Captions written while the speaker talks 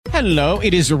Hello,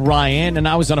 it is Ryan, and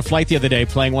I was on a flight the other day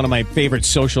playing one of my favorite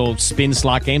social spin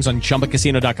slot games on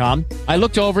ChumbaCasino.com. I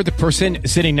looked over at the person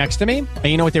sitting next to me, and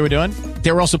you know what they were doing?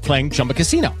 They were also playing Chumba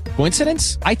Casino.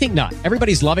 Coincidence? I think not.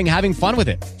 Everybody's loving having fun with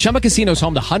it. Chumba Casino is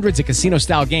home to hundreds of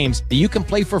casino-style games that you can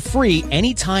play for free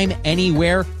anytime,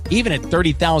 anywhere, even at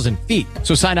 30,000 feet.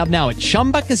 So sign up now at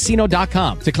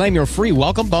ChumbaCasino.com to claim your free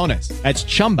welcome bonus. That's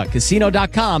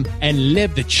ChumbaCasino.com and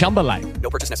live the Chumba life. No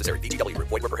purchase necessary. VGW.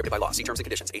 Void where prohibited by law. See terms and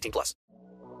conditions. 18+.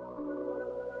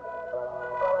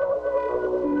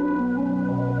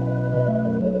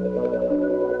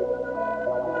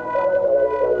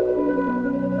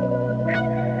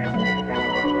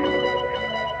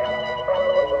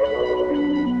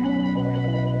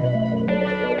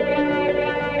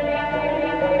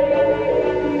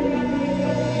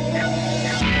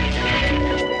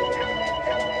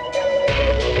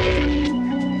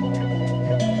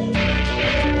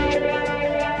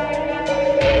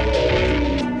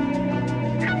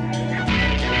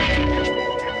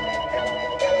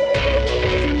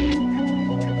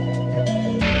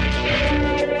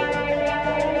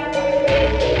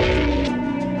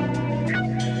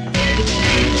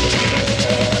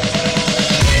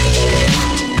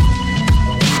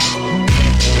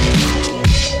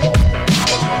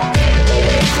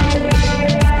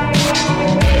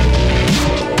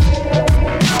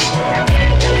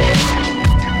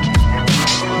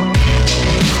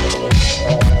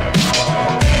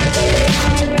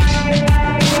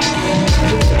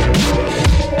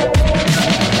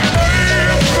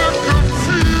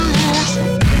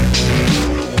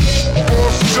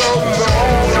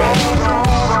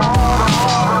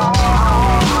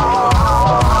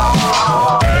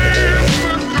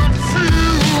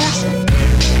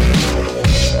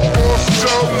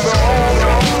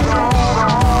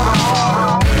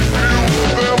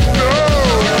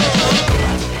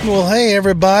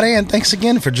 Everybody, and thanks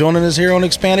again for joining us here on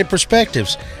Expanded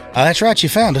Perspectives. That's right, you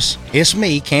found us. It's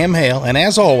me, Cam Hale, and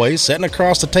as always, sitting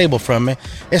across the table from me,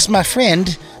 it's my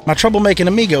friend, my troublemaking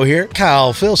amigo here,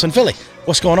 Kyle Filson. Philly,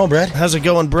 what's going on, Brad? How's it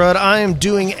going, Brad? I am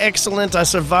doing excellent. I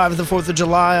survived the 4th of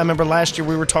July. I remember last year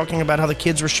we were talking about how the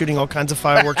kids were shooting all kinds of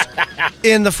fireworks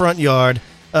in the front yard,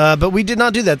 but we did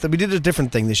not do that. We did a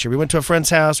different thing this year. We went to a friend's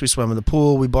house, we swam in the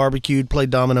pool, we barbecued, played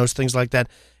dominoes, things like that,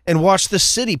 and watched the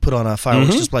city put on a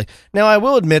fireworks display. Now, I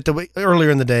will admit that earlier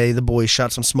in the day, the boys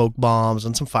shot some smoke bombs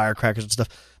and some firecrackers and stuff,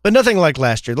 but nothing like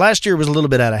last year. Last year was a little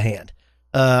bit out of hand.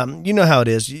 You know how it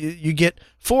is. You get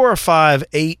 4 or 5,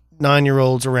 8,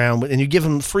 9-year-olds around, and you give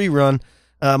them a free run.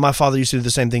 My father used to do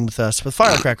the same thing with us with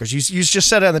firecrackers. You just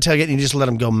set it on the tailgate and you just let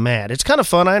them go mad. It's kind of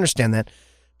fun. I understand that.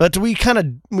 But we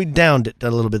downed it a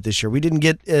little bit this year. We didn't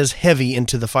get as heavy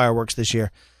into the fireworks this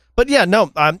year. But yeah, no,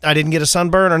 I didn't get a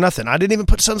sunburn or nothing. I didn't even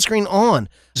put sunscreen on.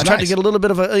 I tried to get a little bit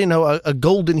of a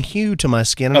golden hue to my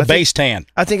skin. And base tan.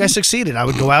 I think I succeeded. I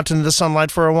would go out into the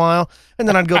sunlight for a while, and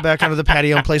then I'd go back under the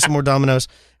patio and play some more dominoes,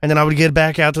 and then I would get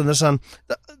back out to the sun.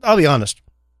 I'll be honest,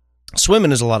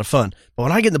 swimming is a lot of fun, but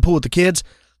when I get in the pool with the kids,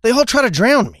 they all try to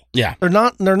drown me. Yeah, they're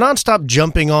nonstop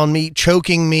jumping on me,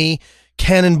 choking me,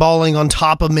 cannonballing on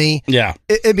top of me. Yeah.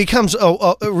 It becomes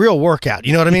a real workout.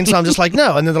 You know what I mean? So I'm just like,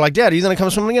 no. And then they're like, Dad, are you going to come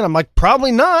swimming again? I'm like,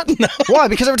 probably not. No. Why?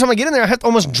 Because every time I get in there, I have to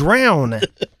almost drown.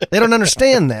 They don't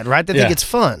understand that, right? They think it's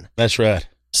fun. That's right.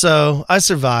 So I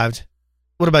survived.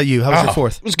 What about you? How was your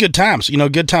 4th? It was good times.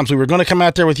 Good times. We were going to come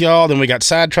out there with y'all. Then we got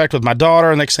sidetracked with my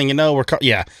daughter. Next thing you know,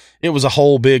 it was a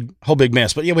whole big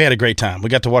mess. But yeah, we had a great time. We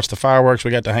got to watch the fireworks.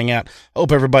 We got to hang out.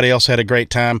 Hope everybody else had a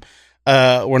great time.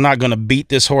 We're not going to beat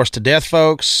this horse to death,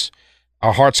 folks.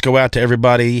 Our hearts go out to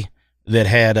everybody that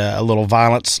had a little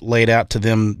violence laid out to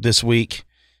them this week.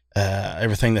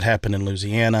 Everything that happened in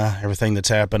Louisiana, everything that's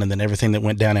happened, and then everything that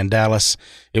went down in Dallas.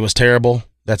 It was terrible.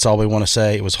 That's all we want to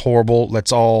say. It was horrible.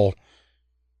 Let's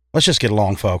just get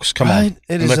along, folks. Come on.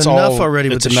 It is enough already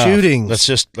with the shootings.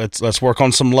 Let's work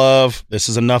on some love. This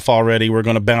is enough already. We're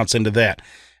going to bounce into that.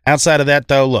 Outside of that,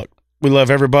 though, look. We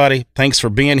love everybody. Thanks for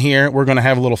being here. We're going to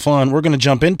have a little fun. We're going to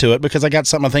jump into it because I got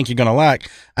something I think you're going to like.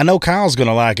 I know Kyle's going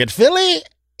to like it. Philly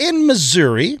in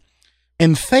Missouri,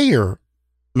 in Thayer,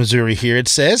 Missouri here, it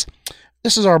says,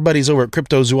 this is our buddies over at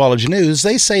Cryptozoology News.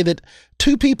 They say that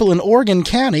 2 people in Oregon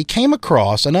County came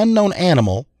across an unknown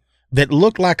animal that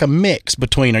looked like a mix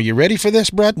between, are you ready for this,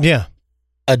 Brett? Yeah.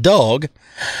 A dog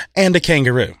and a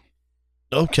kangaroo.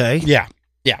 Okay. Yeah.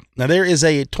 Now, there is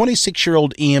a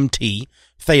 26-year-old EMT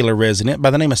Thaler resident by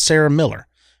the name of Sarah Miller,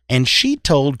 and she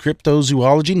told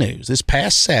Cryptozoology News this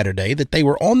past Saturday that they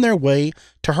were on their way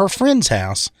to her friend's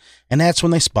house, and that's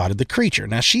when they spotted the creature.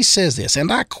 Now, she says this,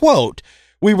 and I quote,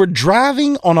 "We were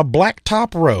driving on a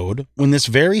blacktop road when this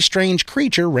very strange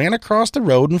creature ran across the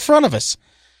road in front of us.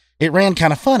 It ran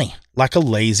kind of funny, like a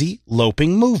lazy,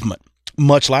 loping movement,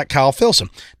 much like Kyle Filson.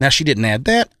 Now, she didn't add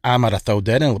that. I might have thrown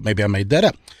that in. Maybe I made that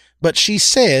up. But she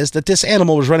says that this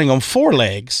animal was running on 4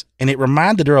 legs, and it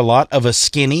reminded her a lot of a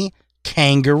skinny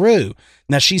kangaroo.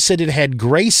 Now, she said it had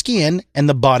gray skin, and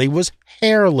the body was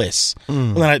hairless.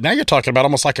 Well, now you're talking about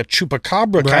almost like a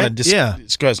chupacabra kind of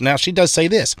disguise. Now, she does say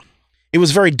this. It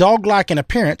was very dog-like in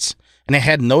appearance, and it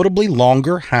had notably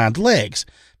longer hind legs.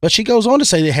 But she goes on to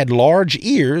say that it had large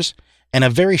ears and a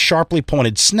very sharply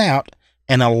pointed snout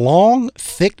and a long,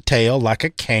 thick tail like a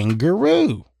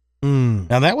kangaroo.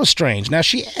 Now, that was strange. Now,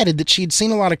 she added that she'd seen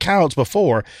a lot of coyotes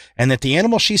before and that the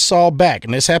animal she saw back,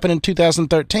 and this happened in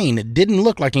 2013, it didn't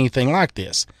look like anything like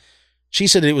this. She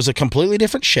said it was a completely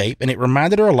different shape, and it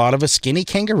reminded her a lot of a skinny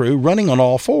kangaroo running on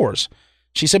all 4s.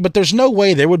 She said, but there's no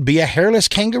way there would be a hairless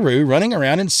kangaroo running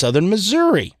around in southern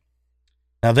Missouri.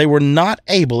 Now, they were not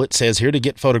able, it says here, to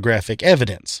get photographic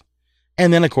evidence.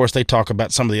 And then, of course, they talk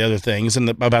about some of the other things and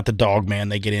about the dog man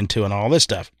they get into and all this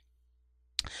stuff.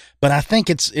 But I think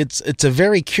it's a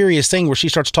very curious thing where she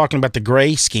starts talking about the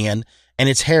gray skin and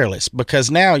it's hairless,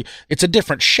 because now it's a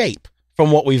different shape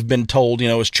from what we've been told,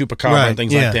 as chupacabra and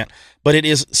things like that. But it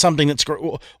is something that's,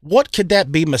 what could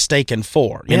that be mistaken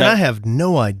for? I have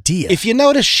no idea. If you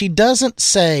notice, she doesn't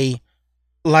say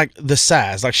like the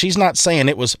size, like she's not saying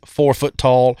it was 4 foot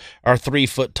tall or 3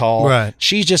 foot tall. Right.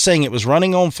 She's just saying it was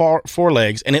running on 4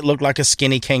 legs and it looked like a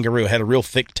skinny kangaroo. It had a real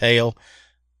thick tail.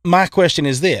 My question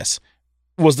is this.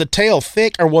 Was the tail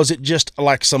thick, or was it just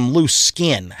like some loose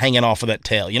skin hanging off of that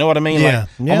tail? You know what I mean? Yeah.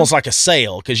 Almost like a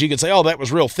sail, because you could say, oh, that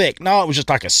was real thick. No, it was just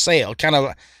like a sail. Kind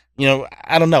of,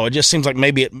 I don't know. It just seems like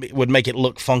maybe it would make it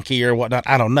look funky or whatnot.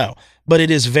 I don't know. But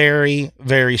it is very,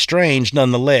 very strange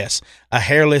nonetheless. A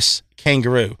hairless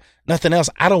kangaroo. Nothing else.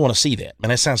 I don't want to see that. Man,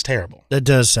 that sounds terrible. That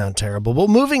does sound terrible. Well,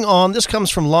 moving on, this comes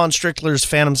from Lon Strickler's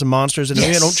Phantoms and Monsters. And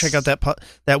if you don't check out that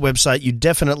website, you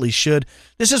definitely should.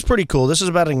 This is pretty cool. This is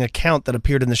about an account that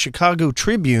appeared in the Chicago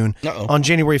Tribune on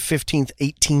January 15th,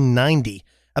 1890,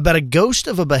 about a ghost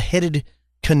of a beheaded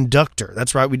conductor.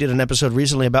 That's right. We did an episode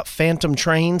recently about phantom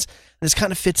trains. And this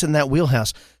kind of fits in that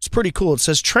wheelhouse. It's pretty cool. It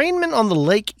says, trainmen on the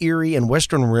Lake Erie and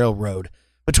Western Railroad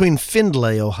between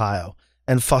Findlay, Ohio,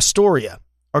 and Fostoria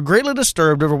are greatly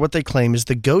disturbed over what they claim is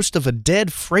the ghost of a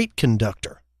dead freight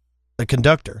conductor. The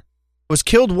conductor was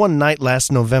killed one night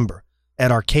last November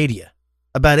at Arcadia,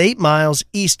 about 8 miles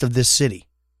east of this city,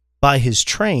 by his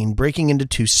train breaking into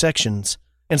 2 sections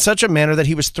in such a manner that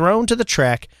he was thrown to the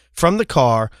track from the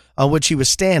car on which he was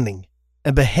standing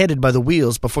and beheaded by the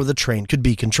wheels before the train could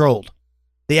be controlled.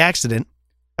 The accident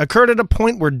occurred at a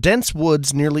point where dense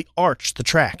woods nearly arched the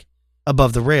track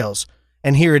above the rails,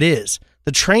 and here it is.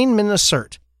 The trainmen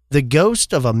assert the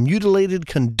ghost of a mutilated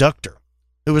conductor,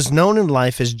 who was known in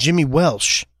life as Jimmy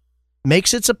Welsh,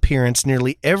 makes its appearance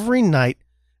nearly every night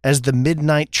as the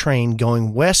midnight train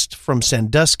going west from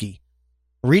Sandusky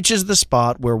reaches the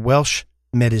spot where Welsh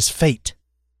met his fate.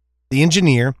 The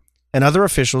engineer and other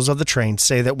officials of the train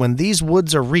say that when these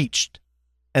woods are reached,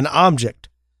 an object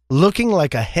looking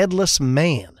like a headless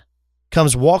man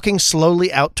comes walking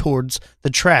slowly out towards the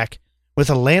track with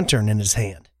a lantern in his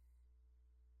hand,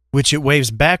 which it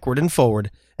waves backward and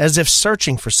forward as if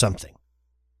searching for something.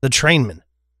 The trainmen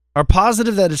are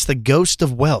positive that it's the ghost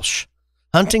of Welsh,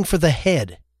 hunting for the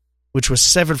head, which was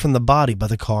severed from the body by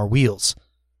the car wheels.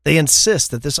 They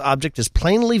insist that this object is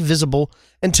plainly visible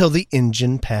until the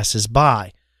engine passes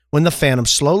by, when the phantom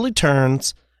slowly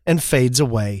turns and fades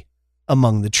away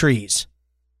among the trees.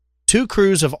 2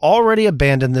 crews have already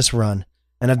abandoned this run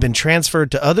and have been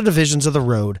transferred to other divisions of the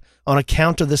road on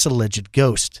account of this alleged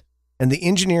ghost. And the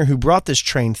engineer who brought this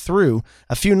train through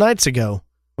a few nights ago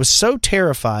was so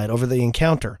terrified over the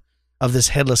encounter of this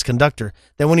headless conductor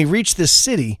that when he reached this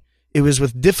city, it was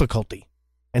with difficulty,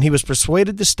 and he was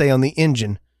persuaded to stay on the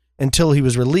engine until he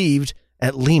was relieved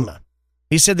at Lima.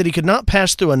 He said that he could not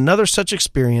pass through another such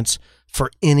experience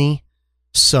for any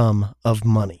sum of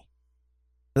money.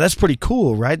 Now, that's pretty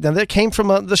cool, right? Now, that came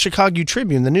from the Chicago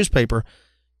Tribune, the newspaper,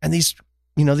 and these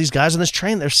guys on this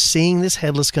train, they're seeing this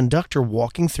headless conductor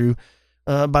walking through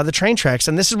by the train tracks.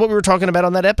 And this is what we were talking about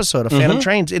on that episode of Phantom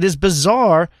Trains. It is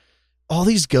bizarre, all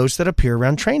these ghosts that appear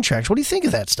around train tracks. What do you think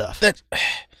of that stuff?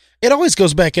 It always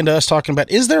goes back into us talking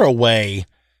about, is there a way,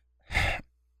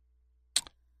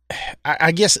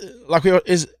 I guess,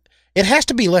 it has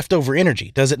to be leftover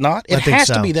energy, does it not? It has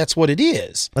to be, that's what it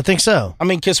is. I think so. I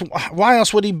mean, because why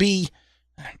else would he be,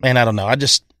 man, I don't know.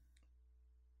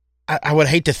 I would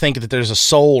hate to think that there's a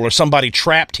soul or somebody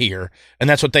trapped here, and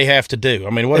that's what they have to do. I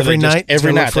mean, every night,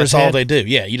 that's all they do.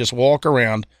 Yeah, you just walk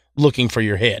around looking for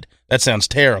your head. That sounds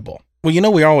terrible.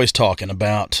 Well, we're always talking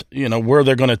about, where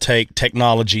they're going to take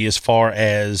technology as far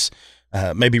as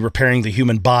maybe repairing the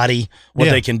human body, what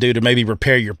they can do to maybe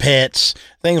repair your pets,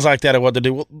 things like that, or what to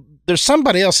do. Well, there's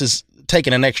somebody else is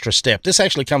taking an extra step. This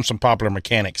actually comes from Popular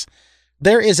Mechanics.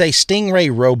 There is a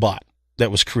Stingray robot that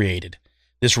was created.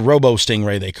 This Robo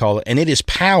Stingray, they call it, and it is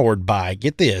powered by,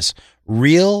 get this,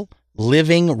 real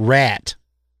living rat,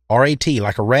 R-A-T,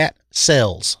 like a rat,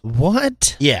 cells.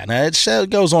 What? Yeah, now it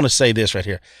goes on to say this right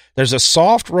here. There's a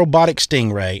soft robotic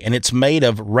Stingray, and it's made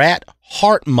of rat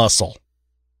heart muscle.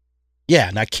 Yeah,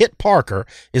 now Kit Parker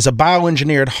is a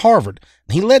bioengineer at Harvard.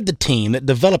 He led the team that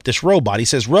developed this robot. He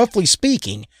says, roughly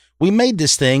speaking, we made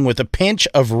this thing with a pinch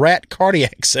of rat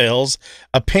cardiac cells,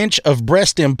 a pinch of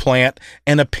breast implant,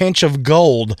 and a pinch of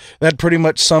gold. That pretty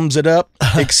much sums it up,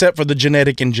 except for the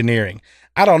genetic engineering.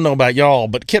 I don't know about y'all,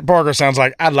 but Kit Parker sounds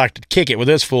like I'd like to kick it with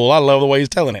this fool. I love the way he's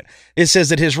telling it. It says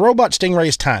that his robot Stingray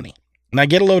is tiny. Now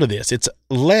get a load of this. It's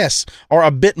less, or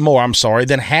a bit more,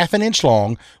 than half an inch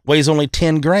long, weighs only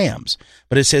 10 grams.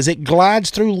 But it says it glides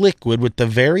through liquid with the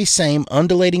very same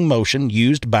undulating motion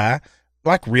used by,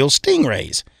 like, real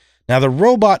stingrays. Now, the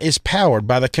robot is powered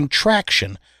by the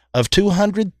contraction of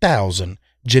 200,000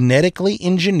 genetically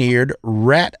engineered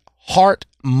rat heart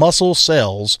muscle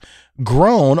cells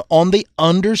grown on the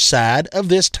underside of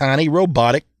this tiny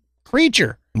robotic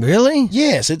creature. Really?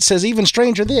 Yes, it says even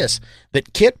stranger this,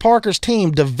 that Kit Parker's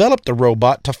team developed the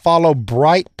robot to follow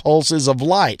bright pulses of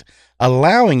light,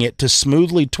 allowing it to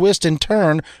smoothly twist and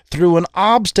turn through an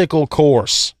obstacle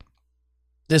course.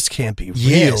 This can't be real,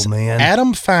 Yes, man.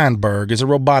 Adam Feinberg is a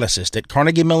roboticist at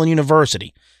Carnegie Mellon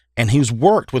University, and he's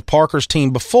worked with Parker's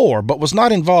team before, but was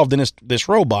not involved in this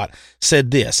robot,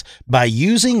 said this: by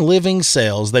using living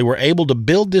cells, they were able to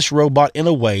build this robot in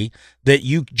a way that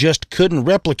you just couldn't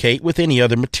replicate with any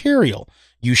other material.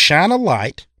 You shine a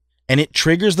light, and it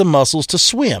triggers the muscles to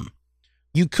swim.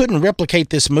 You couldn't replicate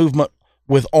this movement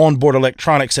with onboard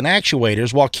electronics and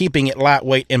actuators while keeping it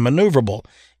lightweight and maneuverable.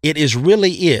 It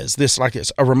really is this, like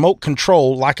it's a remote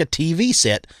control, like a TV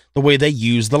set, the way they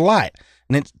use the light.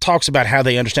 And it talks about how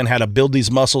they understand how to build these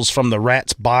muscles from the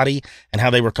rat's body and how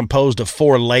they were composed of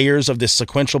 4 layers of this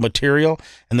sequential material.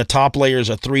 And the top layer is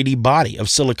a 3D body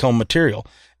of silicone material.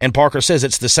 And Parker says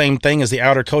it's the same thing as the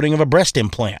outer coating of a breast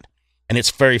implant. And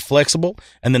it's very flexible.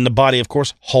 And then the body, of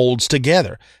course, holds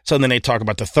together. So then they talk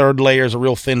about the third layer is a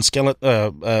real thin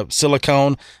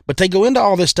silicone. But they go into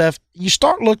all this stuff. You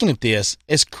start looking at this,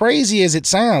 as crazy as it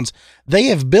sounds, they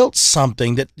have built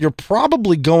something that you're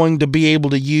probably going to be able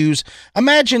to use. I'm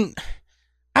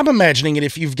imagining it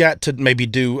if you've got to maybe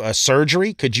do a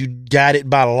surgery. Could you guide it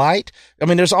by light? I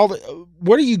mean, there's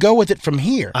where do you go with it from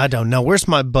here? I don't know. Where's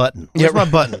my button? Where's my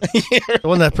button? The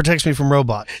one that protects me from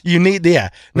robots. You need, yeah.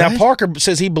 Now, Right? Parker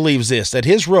says he believes that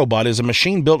his robot is a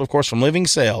machine built, of course, from living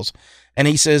cells. And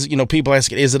he says, people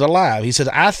ask, is it alive? He says,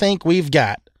 I think we've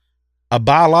got a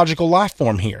biological life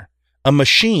form here. A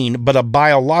machine, but a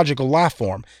biological life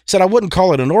form. He said, I wouldn't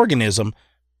call it an organism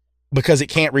because it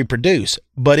can't reproduce,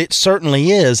 but it certainly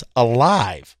is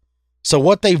alive. So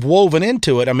what they've woven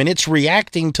into it, it's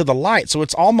reacting to the light. So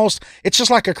it's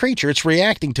just like a creature. It's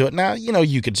reacting to it. Now,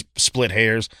 you could split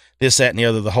hairs, this, that, and the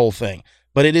other, the whole thing.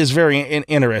 But it is very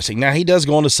interesting. Now, he does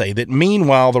go on to say that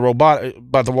meanwhile, the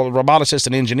roboticists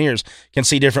and engineers can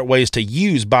see different ways to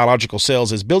use biological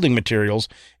cells as building materials,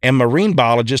 and marine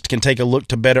biologists can take a look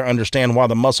to better understand why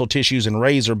the muscle tissues and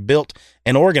rays are built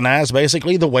and organized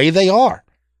basically the way they are.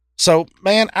 So,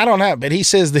 man, I don't know, but he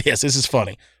says this is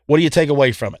funny. What do you take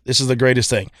away from it? This is the greatest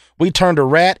thing. We turned a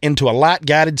rat into a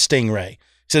light-guided stingray. He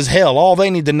says, hell, all they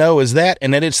need to know is that,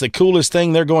 and that it's the coolest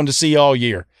thing they're going to see all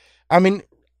year.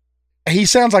 He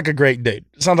sounds like a great dude.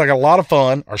 Sounds like a lot of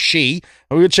fun, or she,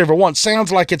 or whichever one.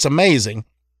 Sounds like it's amazing.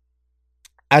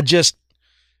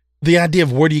 The idea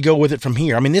of where do you go with it from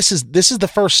here? This is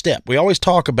the first step. We always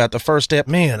talk about the first step.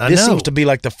 Man, I know. This seems to be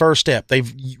like the first step.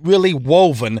 They've really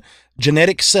woven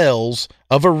genetic cells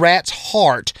of a rat's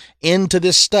heart into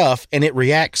this stuff, and it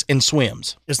reacts and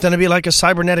swims. It's going to be like a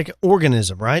cybernetic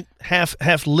organism, right? Half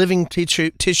living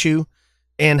tissue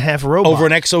and half robot. Over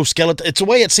an exoskeleton. It's the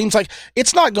way it seems like.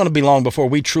 It's not going to be long before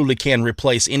we truly can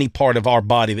replace any part of our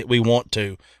body that we want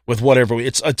to with whatever.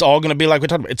 It's all going to be like we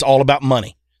talked about. It's all about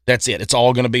money. That's it. It's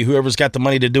all going to be whoever's got the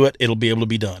money to do it, it'll be able to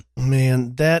be done.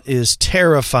 Man, that is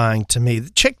terrifying to me.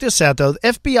 Check this out, though. The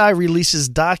FBI releases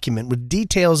document with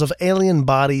details of alien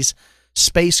bodies,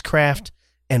 spacecraft,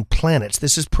 and planets.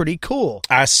 This is pretty cool.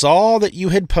 I saw that you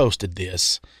had posted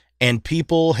this, and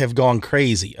people have gone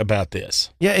crazy about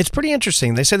this. Yeah, it's pretty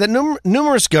interesting. They say that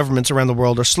numerous governments around the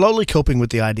world are slowly coping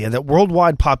with the idea that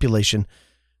worldwide population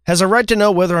has a right to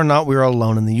know whether or not we are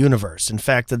alone in the universe. In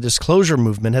fact, the disclosure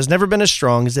movement has never been as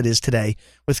strong as it is today,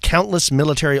 with countless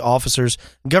military officers,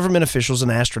 government officials,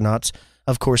 and astronauts,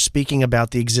 of course, speaking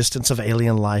about the existence of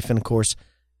alien life and, of course,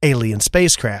 alien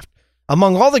spacecraft.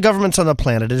 Among all the governments on the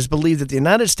planet, it is believed that the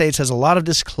United States has a lot of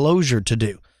disclosure to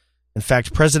do. In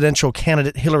fact, presidential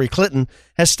candidate Hillary Clinton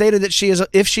has stated that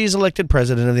if she is elected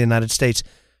president of the United States,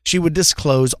 she would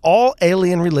disclose all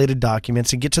alien-related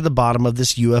documents and get to the bottom of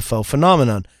this UFO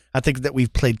phenomenon. I think that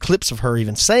we've played clips of her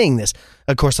even saying this.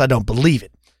 Of course, I don't believe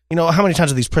it. You know, how many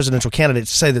times do these presidential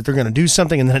candidates say that they're going to do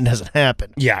something and then it doesn't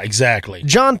happen? Yeah, exactly.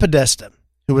 John Podesta,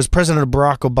 who was President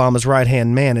Barack Obama's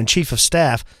right-hand man and chief of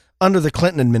staff under the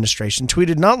Clinton administration,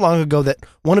 tweeted not long ago that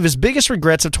one of his biggest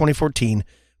regrets of 2014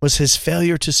 was his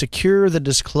failure to secure the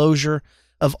disclosure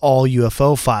of all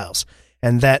UFO files,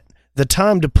 and that the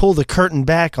time to pull the curtain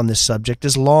back on this subject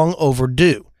is long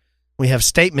overdue. We have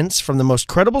statements from the most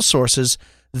credible sources,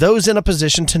 those in a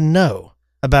position to know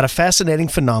about a fascinating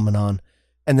phenomenon,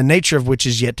 and the nature of which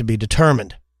is yet to be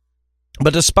determined.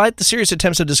 But despite the serious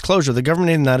attempts of disclosure, the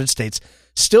government of the United States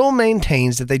still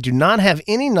maintains that they do not have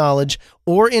any knowledge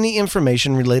or any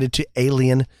information related to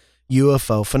alien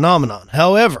UFO phenomenon.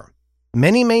 However,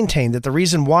 many maintain that the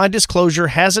reason why disclosure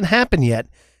hasn't happened yet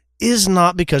is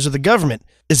not because of the government.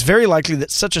 It's very likely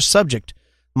that such a subject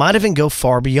might even go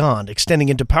far beyond, extending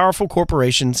into powerful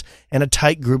corporations and a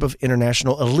tight group of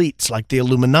international elites like the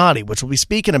Illuminati, which we'll be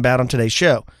speaking about on today's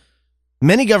show.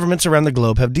 Many governments around the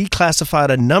globe have declassified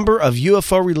a number of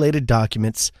UFO-related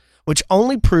documents, which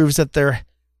only proves that they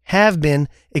have been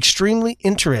extremely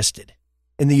interested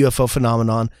in the UFO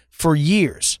phenomenon for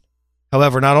years.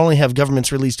 However, not only have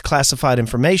governments released classified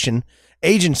information,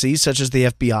 agencies such as the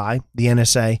FBI, the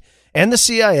NSA, and the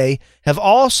CIA have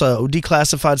also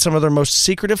declassified some of their most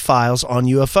secretive files on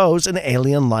UFOs and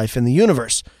alien life in the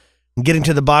universe. Getting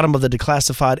to the bottom of the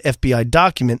declassified FBI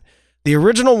document, the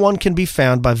original one can be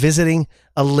found by visiting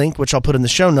a link, which I'll put in the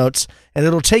show notes, and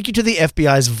it'll take you to the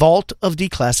FBI's Vault of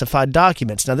Declassified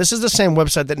Documents. Now, this is the same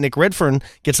website that Nick Redfern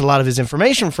gets a lot of his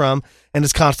information from and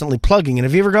is constantly plugging. And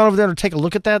have you ever gone over there to take a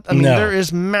look at that? I mean, There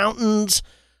is mountains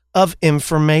of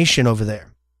information over there.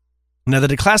 Now, the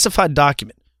declassified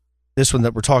document, this one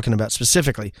that we're talking about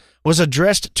specifically, was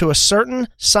addressed to a certain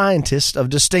scientist of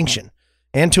distinction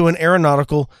and to an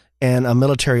aeronautical and a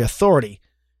military authority,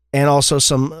 and also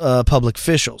some public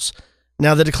officials.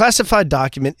 Now, the declassified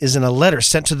document is in a letter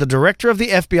sent to the director of the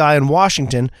FBI in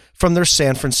Washington from their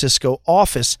San Francisco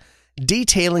office,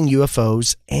 detailing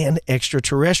UFOs and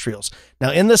extraterrestrials.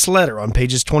 Now, in this letter, on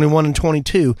pages 21 and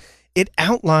 22, it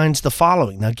outlines the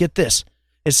following. Now, get this.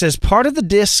 It says, part of the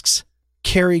discs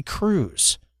carry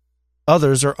crews.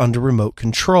 Others are under remote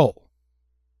control.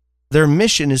 Their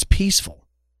mission is peaceful.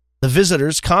 The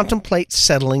visitors contemplate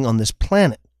settling on this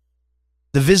planet.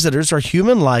 The visitors are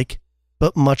human-like,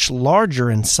 but much larger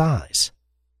in size.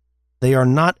 They are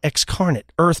not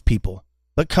excarnate Earth people,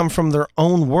 but come from their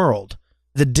own world.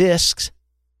 The discs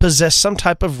possess some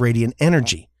type of radiant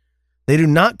energy. They do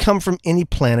not come from any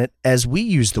planet as we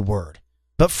use the word,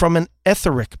 but from an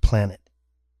etheric planet,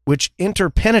 which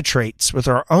interpenetrates with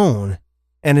our own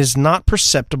and is not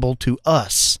perceptible to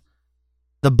us.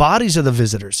 The bodies of the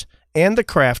visitors and the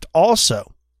craft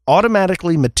also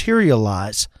automatically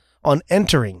materialize on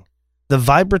entering the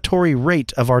vibratory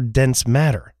rate of our dense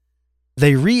matter.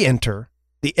 They re-enter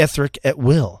the etheric at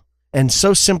will, and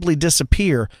so simply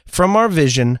disappear from our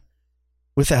vision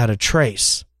without a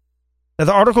trace. Now,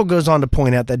 the article goes on to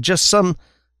point out that some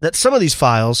of these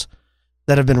files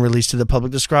that have been released to the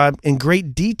public describe in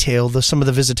great detail some of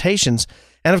the visitations,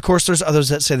 and of course there's others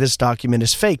that say this document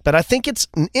is fake. But I think it's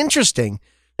interesting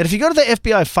that if you go to the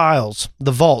FBI files,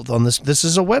 the vault on this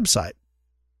is a website.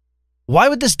 Why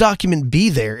would this document be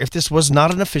there if this was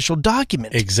not an official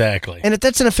document? Exactly. And if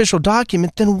that's an official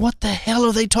document, then what the hell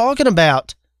are they talking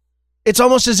about? It's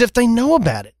almost as if they know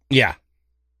about it. Yeah.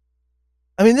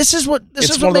 I mean, this is what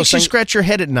makes you scratch your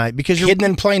head at night, because you're hidden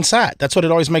in plain sight. That's what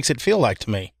it always makes it feel like to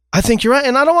me. I think you're right.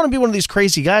 And I don't want to be one of these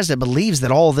crazy guys that believes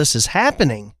that all this is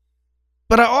happening,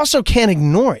 but I also can't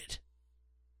ignore it.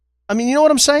 I mean, you know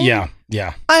what I'm saying?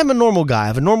 Yeah. I am a normal guy. I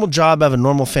have a normal job. I have a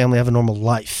normal family. I have a normal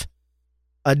life.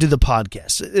 I do the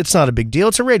podcast. It's not a big deal.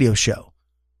 It's a radio show.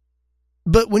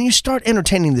 But when you start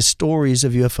entertaining the stories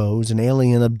of UFOs and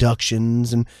alien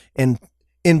abductions and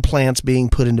implants being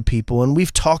put into people, and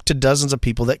we've talked to dozens of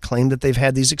people that claim that they've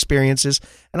had these experiences,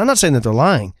 and I'm not saying that they're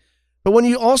lying, but when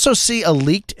you also see a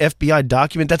leaked FBI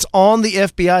document that's on the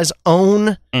FBI's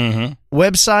own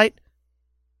website,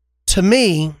 to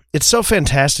me, it's so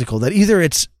fantastical that either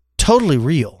it's totally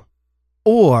real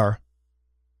or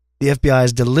the FBI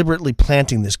is deliberately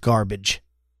planting this garbage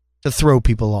to throw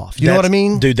people off. You know what I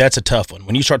mean? Dude, that's a tough one.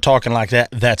 When you start talking like that,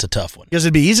 that's a tough one. Because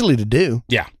it'd be easily to do.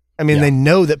 Yeah. I mean, they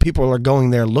know that people are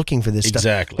going there looking for this stuff.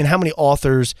 Exactly. And how many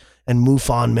authors and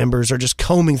MUFON members are just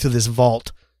combing through this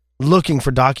vault looking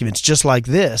for documents just like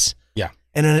this? Yeah.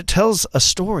 And then it tells a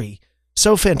story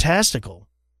so fantastical.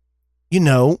 You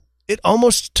know, it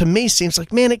almost, to me, seems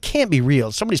like, man, it can't be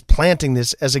real. Somebody's planting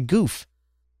this as a goof.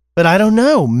 But I don't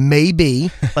know. Maybe,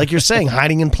 like you're saying,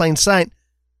 hiding in plain sight,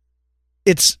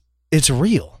 it's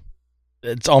real.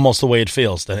 It's almost the way it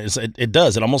feels. It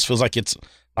does. It almost feels like it's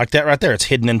like that right there. It's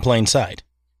hidden in plain sight.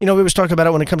 You know, we always talk about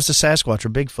it when it comes to Sasquatch or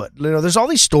Bigfoot. You know, there's all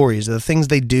these stories of the things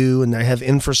they do, and they have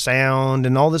infrasound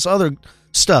and all this other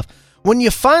stuff. When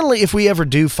you finally, if we ever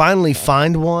do finally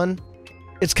find one,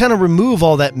 it's kind of remove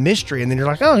all that mystery, and then you're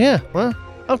like, oh yeah, well,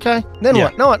 okay. Then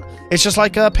what? No, what? It's just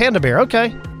like a panda bear.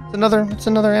 Okay, it's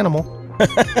another animal.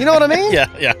 You know what I mean?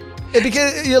 Yeah.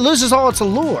 It loses all its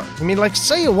allure. I mean, like,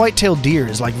 say a white-tailed deer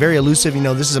is like very elusive. You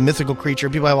know, this is a mythical creature.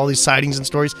 People have all these sightings and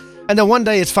stories, and then one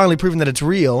day it's finally proven that it's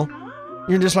real.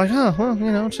 You're just like, oh, well,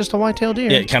 you know, it's just a white-tailed deer.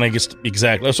 Yeah, it kind of gets,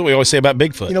 exactly. That's what we always say about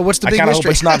Bigfoot. You know, what's the big mystery? I kind of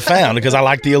hope it's not found because I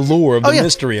like the allure of the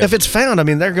mystery of it. If it's found, I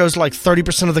mean, there goes like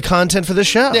 30% of the content for this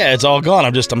show. Yeah, it's all gone.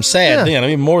 I'm sad then. I'm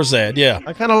even more sad, yeah.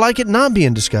 I kind of like it not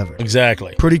being discovered.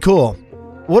 Exactly. Pretty cool.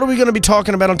 What are we going to be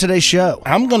talking about on today's show?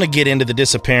 I'm going to get into the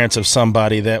disappearance of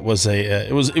somebody that was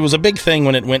it was a big thing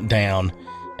when it went down,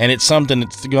 and it's something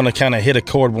that's going to kind of hit a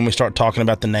chord when we start talking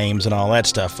about the names and all that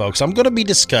stuff, folks. I'm going to be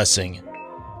discussing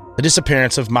the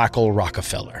disappearance of Michael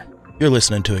Rockefeller. You're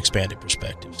listening to Expanded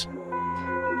Perspectives.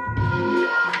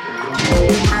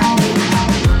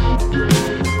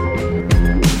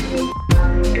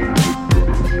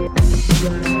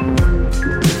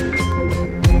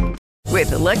 With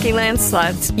the Lucky Land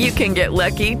Slots, you can get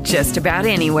lucky just about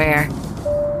anywhere.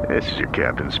 This is your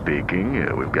captain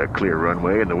speaking. We've got clear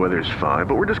runway and the weather's fine,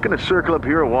 but we're just going to circle up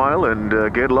here a while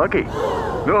and get lucky.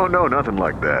 No, nothing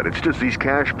like that. It's just these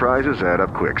cash prizes add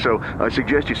up quick. So I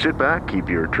suggest you sit back, keep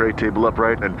your tray table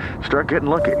upright, and start getting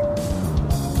lucky.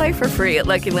 Play for free at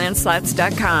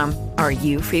LuckyLandSlots.com. Are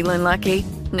you feeling lucky?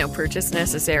 No purchase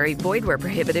necessary. Void where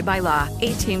prohibited by law.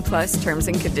 18+ terms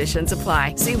and conditions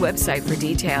apply. See website for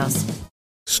details.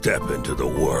 Step into the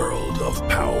world of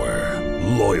power,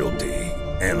 loyalty,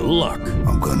 and luck.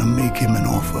 I'm gonna make him an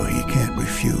offer he can't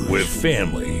refuse. With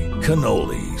family,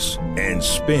 cannolis, and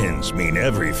spins mean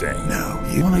everything. Now,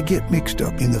 you wanna get mixed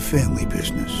up in the family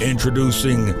business.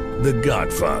 Introducing The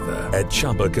Godfather at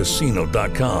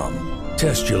ChumbaCasino.com.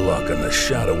 Test your luck in the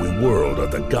shadowy world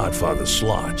of The Godfather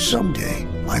slot. Someday,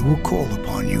 I will call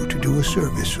upon you to do a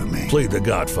service for me. Play The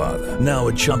Godfather, now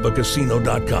at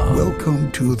ChumbaCasino.com.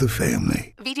 Welcome to the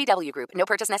family. VGW Group. No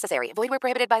purchase necessary. Void where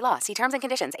prohibited by law. See terms and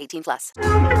conditions.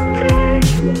 18+.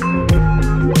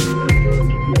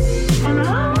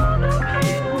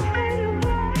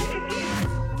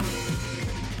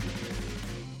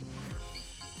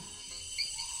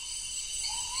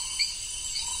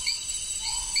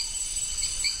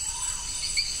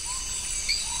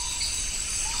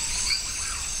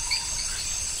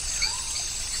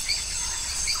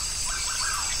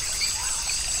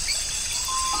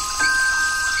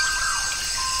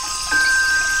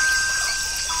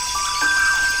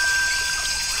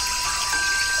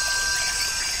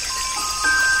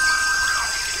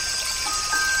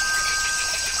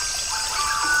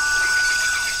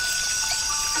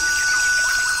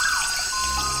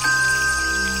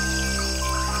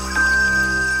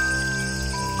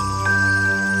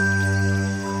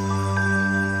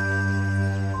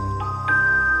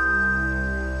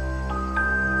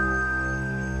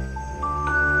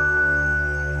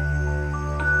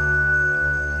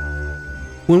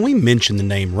 When we mention the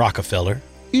name Rockefeller,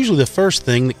 usually the first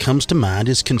thing that comes to mind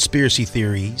is conspiracy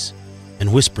theories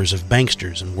and whispers of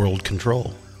banksters and world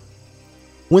control.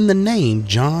 When the name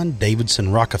John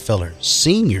Davidson Rockefeller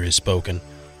Sr. is spoken,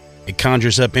 it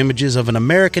conjures up images of an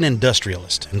American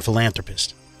industrialist and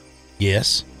philanthropist.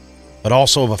 Yes, but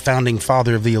also of a founding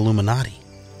father of the Illuminati,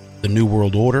 the New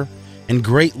World Order, and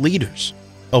great leaders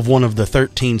of one of the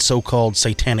 13 so-called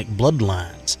satanic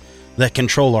bloodlines that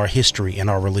control our history and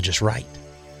our religious right.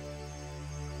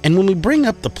 And when we bring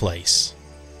up the place,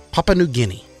 Papua New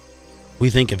Guinea, we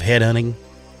think of headhunting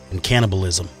and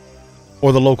cannibalism,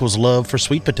 or the locals' love for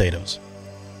sweet potatoes.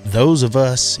 Those of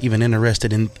us even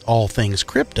interested in all things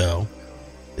crypto,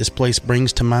 this place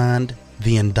brings to mind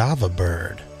the Indava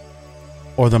bird,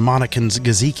 or the Monacan's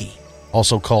gaziki,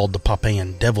 also called the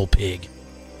Papuan devil pig.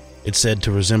 It's said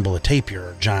to resemble a tapir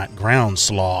or giant ground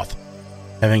sloth,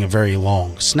 having a very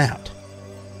long snout.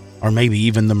 Or maybe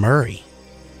even the Murray,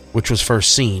 which was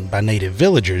first seen by native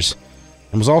villagers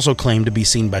and was also claimed to be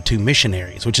seen by 2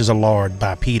 missionaries, which is a large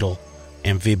bipedal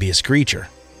amphibious creature,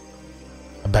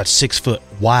 about 6 foot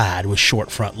wide with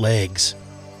short front legs,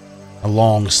 a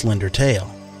long, slender tail.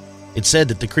 It's said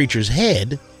that the creature's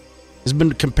head has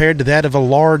been compared to that of a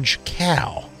large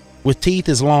cow, with teeth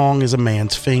as long as a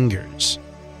man's fingers.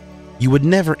 You would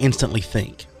never instantly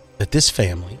think that this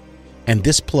family and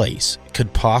this place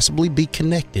could possibly be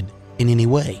connected in any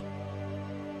way,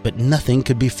 but nothing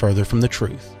could be further from the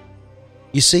truth.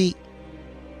 You see,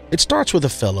 it starts with a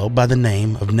fellow by the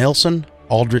name of Nelson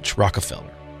Aldrich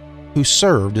Rockefeller, who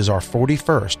served as our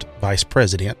 41st Vice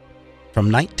President from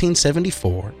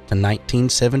 1974 to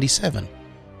 1977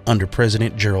 under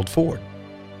President Gerald Ford.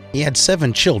 He had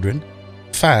 7 children,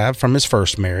 5 from his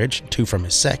first marriage, 2 from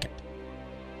his second.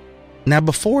 Now,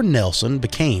 before Nelson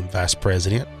became Vice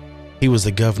President, he was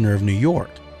the governor of New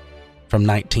York from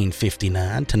 1959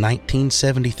 to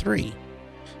 1973.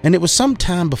 And it was some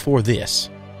time before this,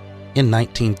 in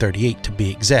 1938 to be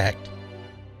exact,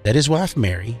 that his wife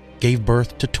Mary gave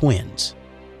birth to twins,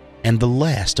 and the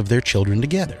last of their children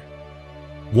together.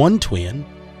 One twin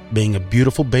being a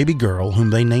beautiful baby girl whom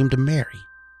they named Mary,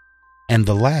 and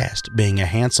the last being a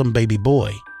handsome baby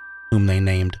boy whom they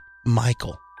named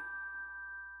Michael.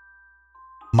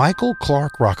 Michael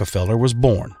Clark Rockefeller was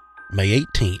born May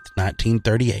 18,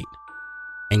 1938.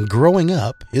 And growing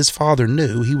up, his father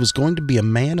knew he was going to be a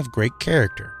man of great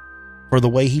character for the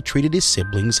way he treated his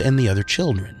siblings and the other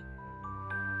children.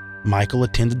 Michael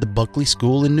attended the Buckley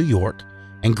School in New York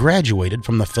and graduated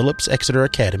from the Phillips Exeter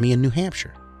Academy in New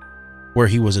Hampshire, where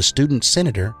he was a student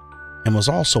senator and was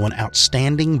also an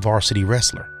outstanding varsity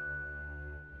wrestler.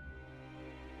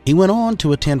 He went on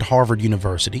to attend Harvard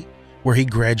University, where he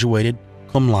graduated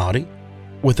cum laude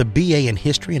with a BA in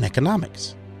History and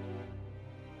Economics.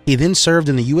 He then served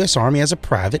in the U.S. Army as a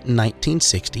private in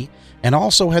 1960 and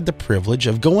also had the privilege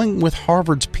of going with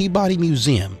Harvard's Peabody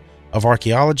Museum of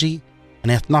Archaeology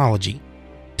and Ethnology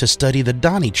to study the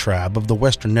Dani tribe of the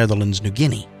Western Netherlands, New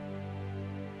Guinea.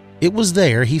 It was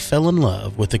there he fell in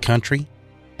love with the country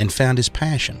and found his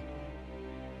passion.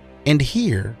 And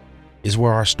here is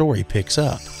where our story picks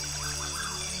up.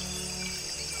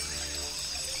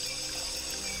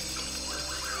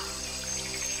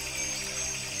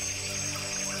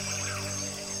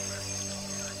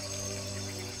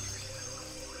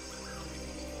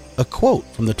 A quote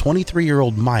from the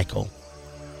 23-year-old Michael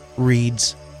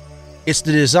reads, "It's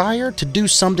the desire to do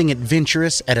something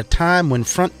adventurous at a time when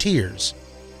frontiers,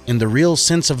 in the real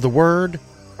sense of the word,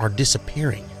 are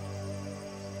disappearing."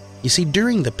 You see,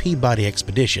 during the Peabody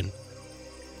expedition,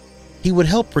 he would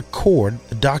help record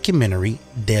the documentary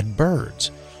Dead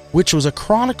Birds, which was a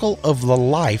chronicle of the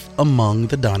life among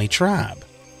the Dani tribe.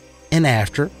 And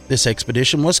after this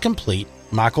expedition was complete,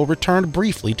 Michael returned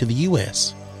briefly to the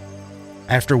U.S.,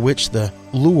 after which the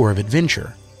lure of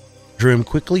adventure drew him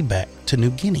quickly back to New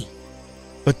Guinea.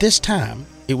 But this time,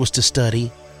 it was to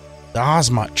study the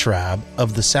Osmat tribe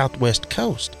of the southwest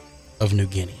coast of New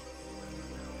Guinea.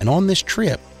 And on this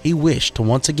trip, he wished to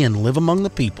once again live among the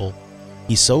people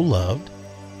he so loved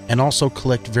and also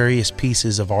collect various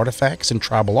pieces of artifacts and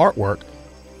tribal artwork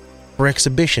for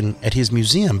exhibition at his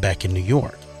museum back in New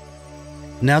York.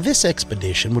 Now, this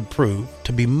expedition would prove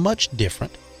to be much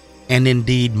different and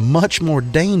indeed much more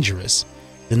dangerous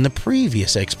than the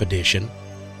previous expedition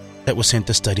that was sent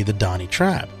to study the Dani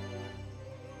tribe.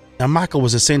 Now, Michael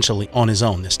was essentially on his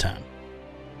own this time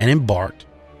and embarked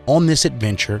on this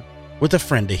adventure with a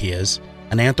friend of his,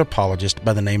 an anthropologist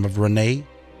by the name of Rene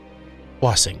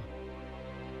Wassing.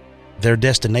 Their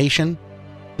destination,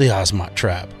 the Osmat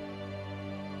tribe.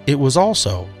 It was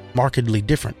also markedly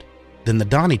different than the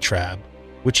Dani tribe,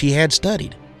 which he had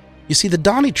studied. You see, the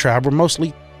Dani tribe were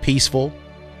mostly peaceful,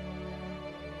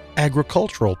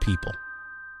 agricultural people,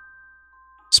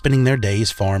 spending their days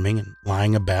farming and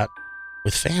lying about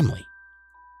with family.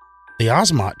 The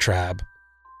Osmat tribe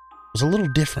was a little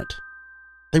different.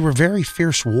 They were very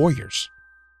fierce warriors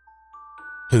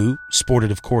who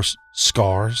sported, of course,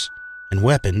 scars and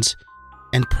weapons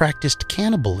and practiced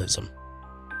cannibalism.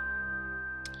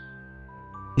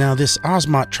 Now, this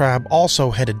Osmat tribe also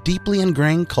had a deeply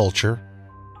ingrained culture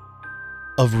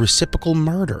of reciprocal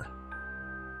murder.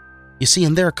 You see,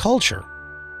 in their culture,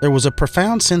 there was a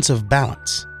profound sense of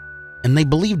balance, and they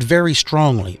believed very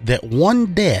strongly that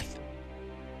one death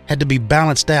had to be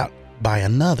balanced out by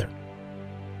another.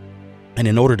 And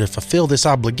in order to fulfill this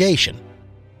obligation,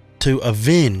 to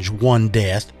avenge one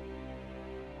death,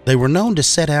 they were known to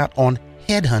set out on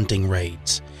headhunting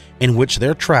raids in which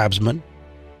their tribesmen,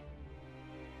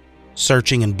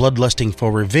 searching and bloodlusting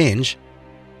for revenge,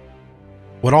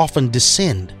 would often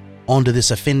descend onto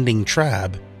this offending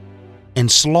tribe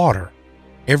and slaughter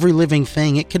every living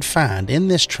thing it could find in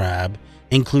this tribe,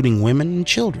 including women and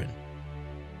children.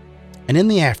 And in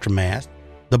the aftermath,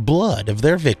 the blood of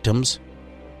their victims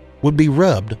would be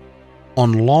rubbed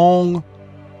on long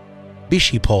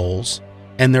bishi poles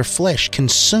and their flesh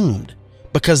consumed,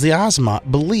 because the Asmat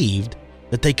believed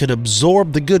that they could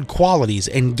absorb the good qualities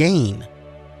and gain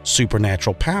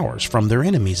supernatural powers from their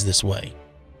enemies this way.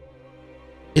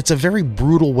 It's a very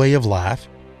brutal way of life,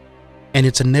 and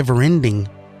it's a never-ending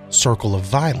circle of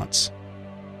violence.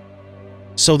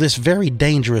 So this very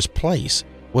dangerous place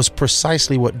was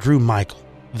precisely what drew Michael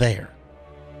there.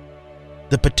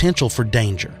 The potential for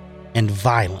danger and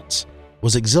violence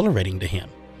was exhilarating to him.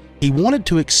 He wanted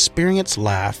to experience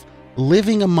life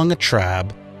living among a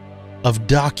tribe of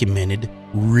documented,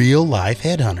 real-life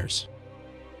headhunters.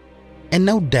 And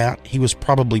no doubt he was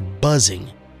probably buzzing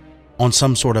on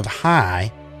some sort of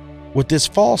high with this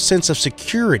false sense of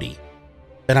security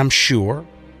that I'm sure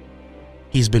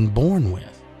he's been born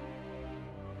with.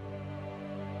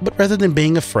 But rather than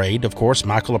being afraid, of course,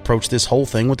 Michael approached this whole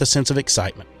thing with a sense of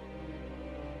excitement.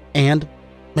 And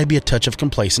maybe a touch of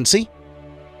complacency,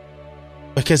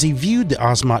 because he viewed the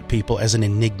Asmat people as an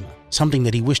enigma, something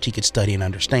that he wished he could study and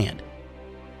understand.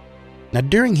 Now,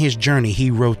 during his journey, he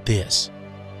wrote this: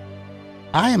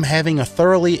 "I am having a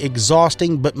thoroughly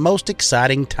exhausting but most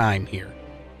exciting time here.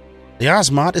 The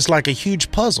Asmat is like a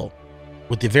huge puzzle,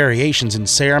 with the variations in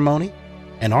ceremony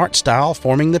and art style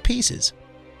forming the pieces.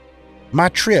 My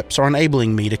trips are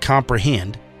enabling me to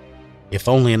comprehend, if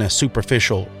only in a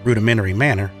superficial, rudimentary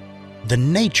manner, the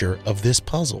nature of this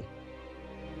puzzle."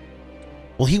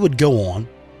 Well, he would go on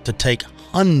to take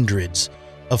hundreds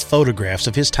of photographs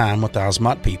of his time with the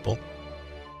Asmat people,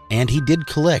 and he did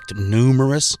collect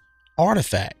numerous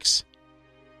artifacts.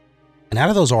 And out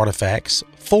of those artifacts,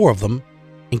 4 of them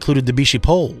included the bishi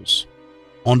poles,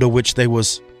 onto which there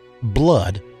was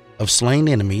blood of slain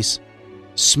enemies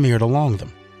smeared along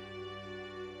them.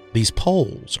 These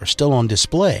poles are still on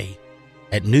display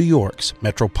at New York's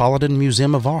Metropolitan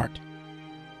Museum of Art.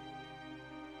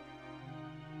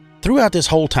 Throughout this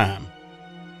whole time,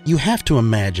 you have to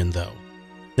imagine, though,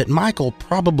 that Michael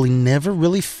probably never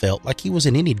really felt like he was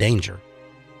in any danger,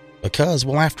 because,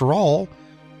 well, after all,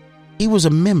 he was a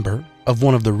member of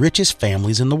one of the richest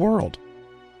families in the world.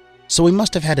 So he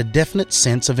must have had a definite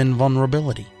sense of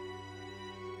invulnerability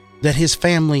that his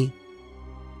family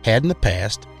had in the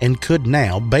past and could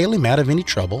now bail him out of any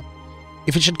trouble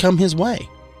if it should come his way.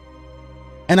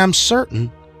 And I'm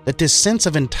certain that this sense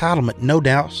of entitlement no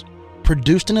doubt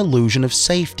produced an illusion of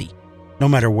safety, no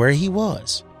matter where he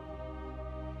was.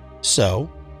 So,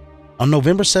 on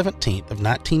November 17th of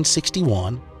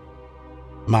 1961,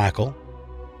 Michael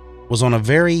was on a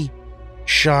very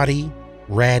shoddy,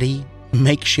 ratty,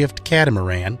 makeshift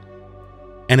catamaran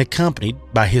and accompanied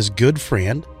by his good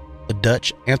friend, the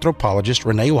Dutch anthropologist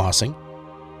Rene Wassing,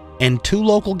 and 2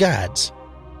 local guides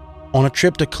on a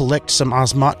trip to collect some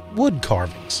Asmat wood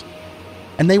carvings.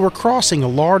 And they were crossing a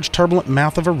large turbulent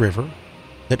mouth of a river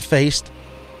that faced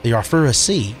the Arafura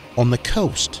Sea on the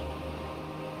coast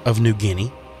of New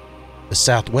Guinea, the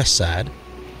southwest side,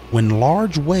 when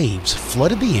large waves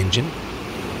flooded the engine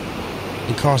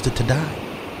and caused it to die.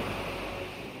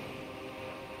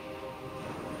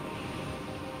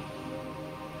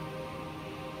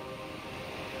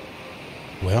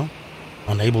 Well,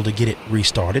 unable to get it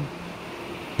restarted,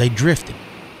 they drifted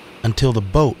until the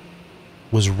boat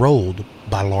was rolled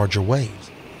by larger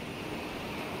waves.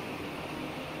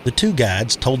 The 2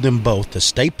 guides told them both to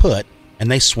stay put, and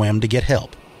they swam to get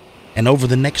help. And over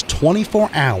the next 24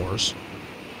 hours,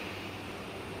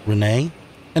 Renee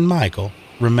and Michael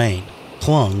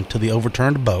clung to the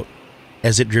overturned boat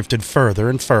as it drifted further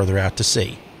and further out to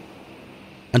sea,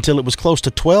 until it was close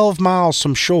to 12 miles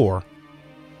from shore.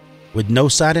 With no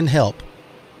sight and help,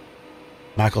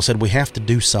 Michael said, "We have to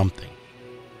do something."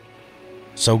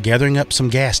 So, gathering up some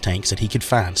gas tanks that he could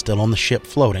find still on the ship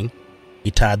floating,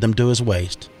 he tied them to his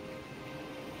waist.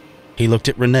 He looked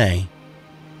at Renee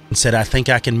and said, "I think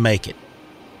I can make it."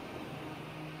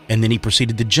 And then he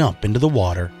proceeded to jump into the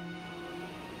water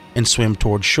and swim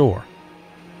toward shore.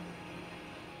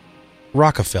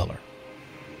 Rockefeller,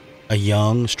 a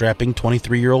young, strapping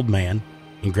 23-year-old man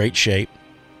in great shape,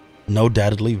 no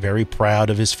doubtedly very proud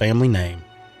of his family name,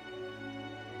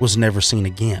 was never seen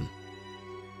again.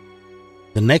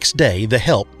 The next day, the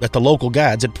help that the local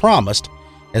guides had promised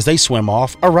as they swam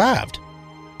off arrived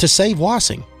to save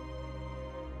Wassing.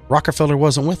 Rockefeller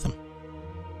wasn't with them.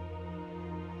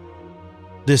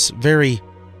 This very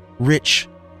rich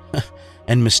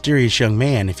and mysterious young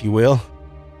man, if you will,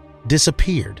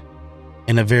 disappeared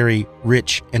in a very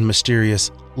rich and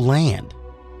mysterious land.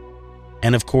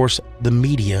 And of course, the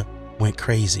media went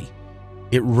crazy.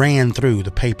 It ran through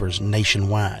the papers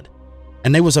nationwide,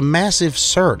 and there was a massive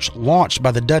search launched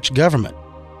by the Dutch government.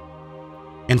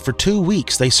 And for 2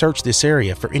 weeks, they searched this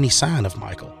area for any sign of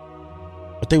Michael,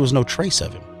 but there was no trace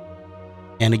of him.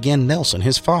 And again, Nelson,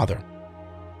 his father,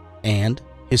 and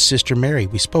his sister Mary,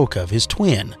 we spoke of, his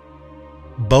twin,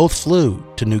 both flew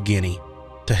to New Guinea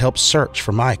to help search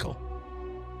for Michael.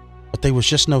 But there was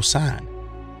just no sign.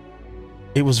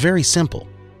 It was very simple.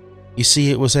 You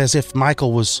see, it was as if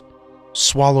Michael was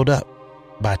swallowed up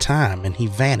by time and he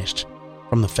vanished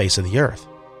from the face of the earth.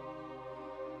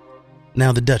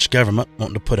 Now, the Dutch government,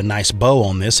 wanting to put a nice bow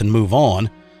on this and move on,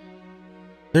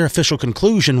 their official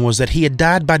conclusion was that he had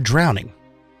died by drowning,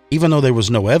 even though there was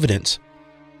no evidence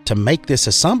to make this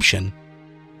assumption.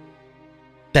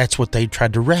 That's what they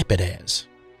tried to wrap it as.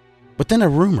 But then a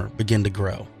rumor began to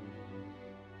grow.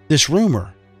 This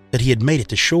rumor that he had made it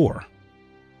to shore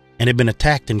and had been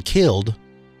attacked and killed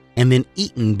and then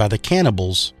eaten by the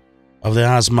cannibals of the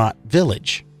Osmat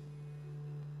village.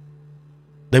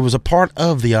 There was a part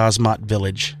of the Osmat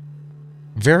village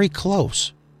very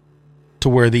close to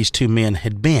where these two men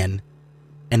had been,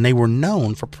 and they were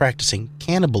known for practicing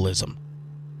cannibalism.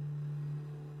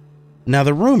 Now,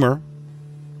 the rumor,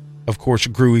 of course,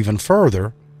 grew even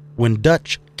further when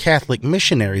Dutch Catholic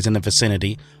missionaries in the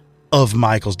vicinity of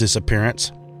Michael's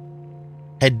disappearance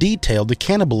had detailed the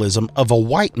cannibalism of a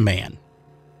white man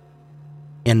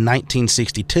in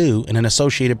 1962 in an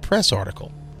Associated Press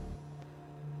article.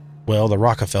 Well, the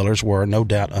Rockefellers were no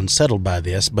doubt unsettled by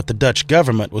this, but the Dutch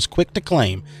government was quick to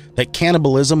claim that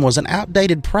cannibalism was an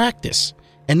outdated practice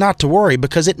and not to worry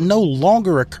because it no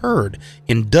longer occurred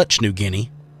in Dutch New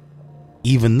Guinea,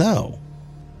 even though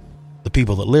the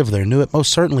people that lived there knew it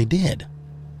most certainly did.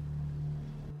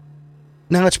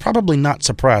 Now, it's probably not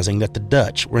surprising that the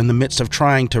Dutch were in the midst of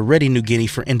trying to ready New Guinea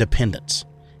for independence,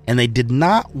 and they did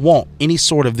not want any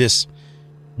sort of this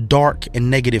dark and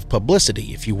negative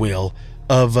publicity, if you will,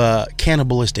 of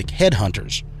cannibalistic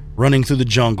headhunters running through the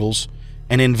jungles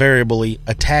and invariably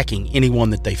attacking anyone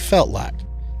that they felt like.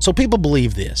 So people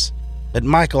believe this, that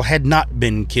Michael had not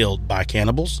been killed by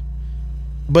cannibals,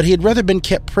 but he had rather been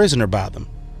kept prisoner by them,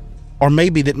 or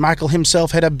maybe that Michael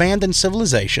himself had abandoned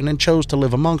civilization and chose to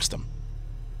live amongst them.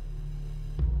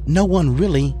 No one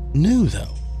really knew,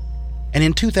 though. And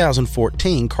in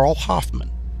 2014, Carl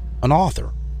Hoffman, an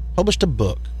author, published a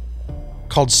book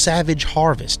called Savage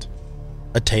Harvest,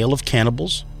 a tale of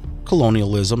cannibals,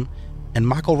 colonialism, and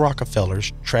Michael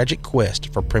Rockefeller's tragic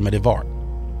quest for primitive art.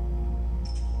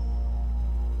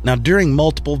 Now, during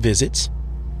multiple visits,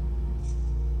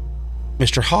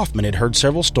 Mr. Hoffman had heard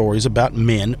several stories about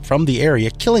men from the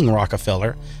area killing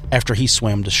Rockefeller after he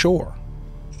swam to shore.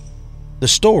 The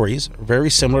stories are very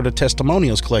similar to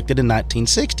testimonials collected in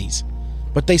 1960s,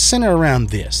 but they center around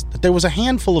this, that there was a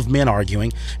handful of men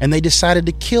arguing and they decided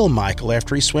to kill Michael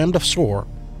after he swam to shore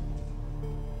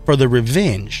for the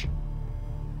revenge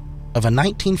of a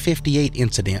 1958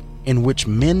 incident in which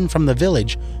men from the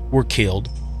village were killed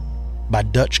by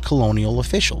Dutch colonial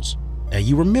officials. Now,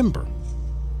 you remember,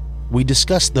 we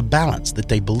discussed the balance that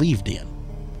they believed in,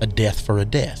 a death for a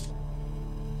death.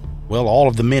 Well, all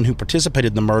of the men who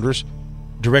participated in the murders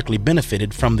directly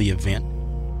benefited from the event,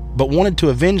 but wanted to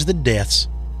avenge the deaths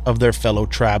of their fellow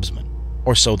tribesmen,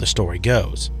 or so the story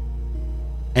goes.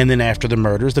 And then after the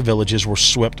murders, the villages were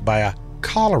swept by a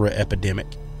cholera epidemic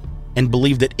and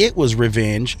believed that it was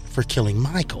revenge for killing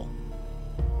Michael.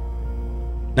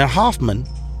 Now, Hoffman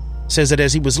says that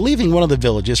as he was leaving one of the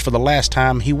villages for the last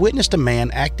time, he witnessed a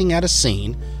man acting out a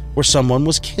scene where someone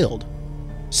was killed.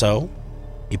 So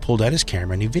he pulled out his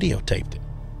camera and he videotaped it.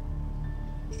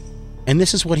 And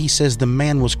this is what he says the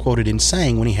man was quoted in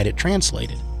saying when he had it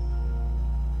translated.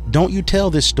 "Don't you tell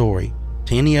this story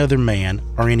to any other man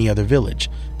or any other village,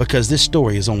 because this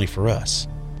story is only for us.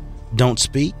 Don't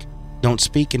speak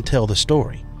and tell the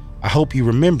story. I hope you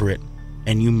remember it,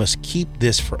 and you must keep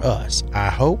this for us. I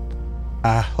hope.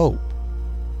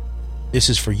 This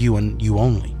is for you and you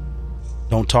only.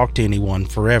 Don't talk to anyone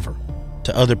forever,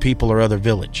 to other people or other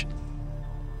village.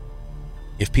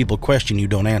 If people question you,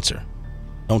 don't answer.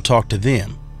 Don't talk to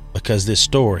them, because this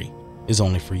story is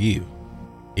only for you.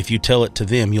 If you tell it to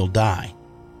them, you'll die.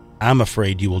 I'm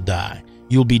afraid you will die.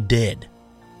 You'll be dead.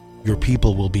 Your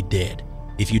people will be dead.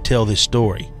 If you tell this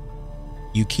story,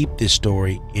 you keep this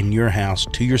story in your house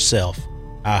to yourself,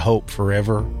 I hope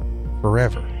forever.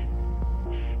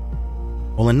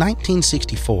 Well, in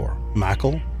 1964,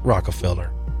 Michael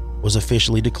Rockefeller was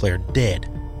officially declared dead.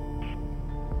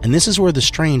 And this is where the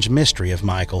strange mystery of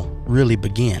Michael really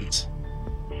begins.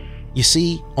 You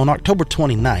see, on October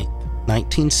 29th,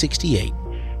 1968,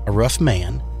 a rough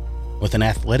man with an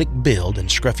athletic build and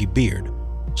scruffy beard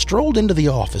strolled into the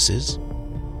offices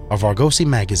of Argosy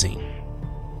magazine.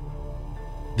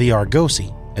 The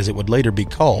Argosy, as it would later be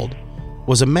called,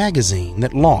 was a magazine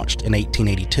that launched in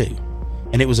 1882,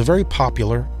 and it was a very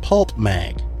popular pulp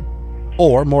mag,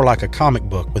 or more like a comic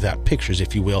book without pictures,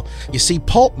 if you will. You see,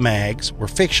 pulp mags were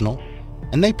fictional,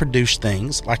 and they produced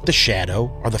things like The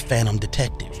Shadow or The Phantom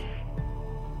Detective.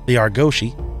 The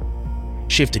Argosy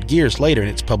shifted gears later in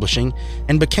its publishing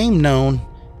and became known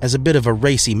as a bit of a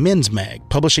racy men's mag,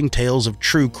 publishing tales of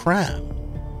true crime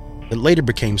that later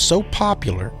became so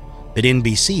popular that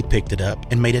NBC picked it up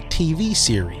and made a TV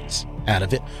series out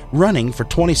of it, running for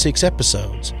 26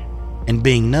 episodes and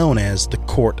being known as The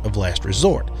Court of Last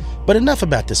Resort. But enough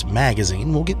about this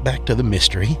magazine, we'll get back to the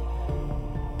mystery.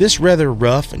 This rather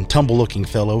rough and tumble-looking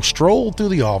fellow strolled through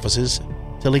the offices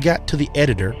till he got to the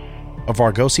editor of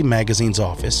Argosy magazine's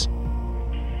office,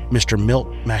 Mr. Milt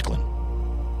Macklin.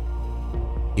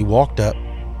 He walked up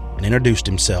and introduced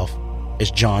himself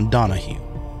as John Donahue.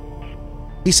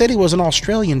 He said he was an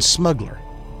Australian smuggler,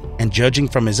 and judging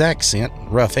from his accent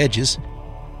and rough edges,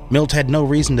 Milt had no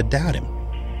reason to doubt him.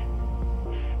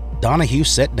 Donahue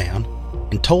sat down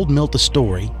and told Milt a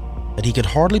story that he could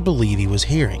hardly believe he was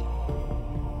hearing.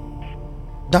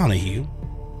 Donahue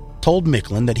told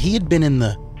Macklin that he had been in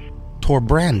the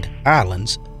Torbrand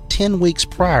Islands 10 weeks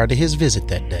prior to his visit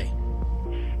that day.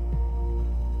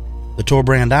 The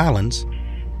Torbrand Islands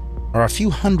are a few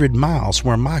hundred miles from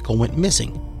where Michael went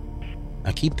missing.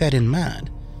 Now keep that in mind,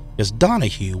 because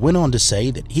Donahue went on to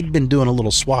say that he'd been doing a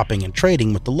little swapping and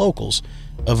trading with the locals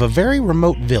of a very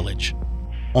remote village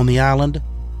on the island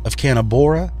of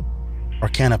Canabora or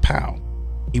Canapau.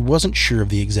 He wasn't sure of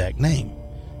the exact name.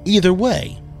 Either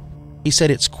way, he said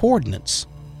its coordinates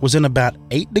was in about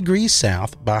 8 degrees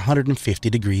south by 150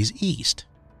 degrees east.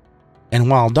 And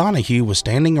while Donahue was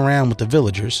standing around with the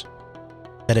villagers,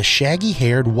 that a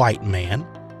shaggy-haired white man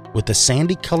with a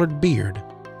sandy-colored beard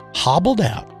hobbled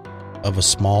out of a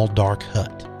small dark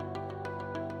hut.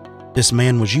 This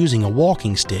man was using a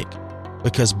walking stick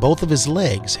because both of his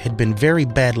legs had been very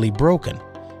badly broken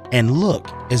and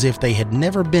looked as if they had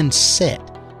never been set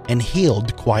and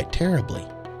healed quite terribly.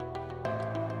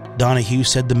 Donahue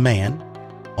said the man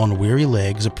on weary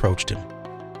legs approached him,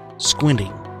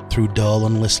 squinting through dull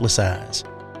and listless eyes.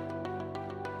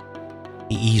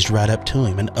 He eased right up to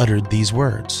him and uttered these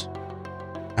words,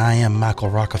 "I am Michael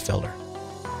Rockefeller.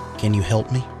 Can you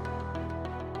help me?"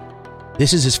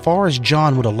 This is as far as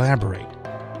John would elaborate,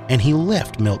 and he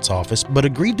left Milt's office but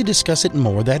agreed to discuss it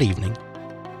more that evening.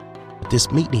 But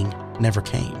this meeting never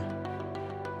came.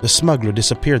 The smuggler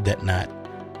disappeared that night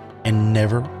and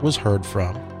never was heard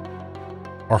from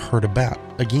or heard about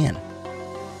again.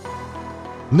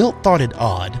 Milt thought it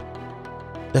odd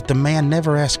that the man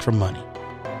never asked for money,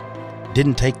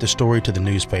 didn't take the story to the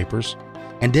newspapers,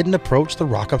 and didn't approach the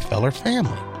Rockefeller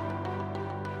family.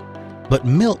 But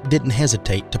Milt didn't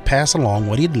hesitate to pass along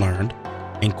what he'd learned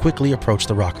and quickly approached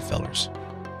the Rockefellers.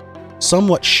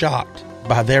 Somewhat shocked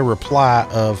by their reply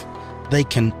of they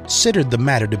considered the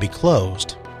matter to be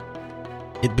closed,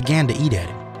 it began to eat at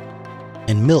him,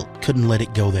 and Milt couldn't let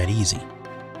it go that easy.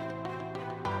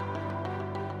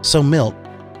 So Milt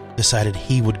decided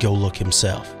he would go look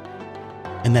himself,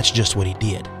 and that's just what he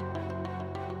did.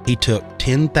 He took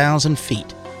 10,000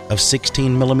 feet of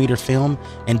 16mm film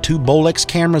and 2 Bolex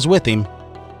cameras with him,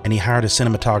 and he hired a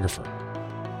cinematographer.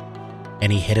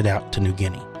 And he headed out to New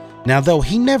Guinea. Now, though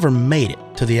he never made it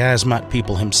to the Asmat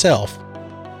people himself,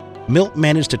 Milt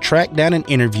managed to track down and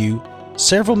interview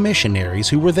several missionaries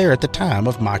who were there at the time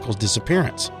of Michael's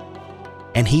disappearance.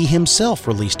 And he himself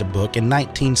released a book in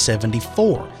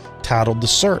 1974 titled The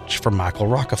Search for Michael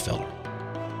Rockefeller.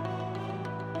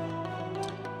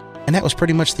 And that was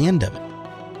pretty much the end of it.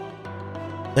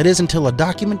 That is until a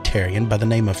documentarian by the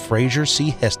name of Fraser C.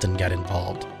 Heston got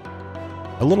involved.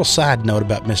 A little side note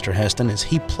about Mr. Heston is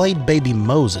he played baby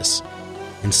Moses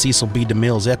in Cecil B.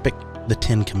 DeMille's epic The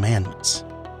 10 Commandments.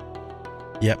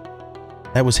 Yep,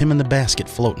 that was him in the basket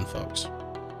floating, folks.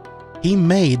 He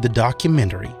made the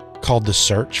documentary called The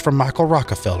Search for Michael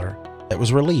Rockefeller that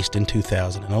was released in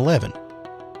 2011.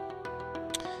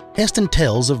 Heston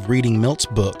tells of reading Milt's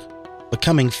book,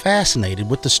 becoming fascinated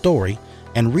with the story,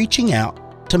 and reaching out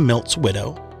to Milt's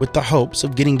widow with the hopes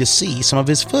of getting to see some of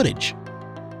his footage.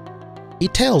 He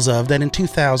tells of that in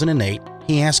 2008,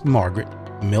 he asked Margaret,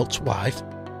 Milt's wife,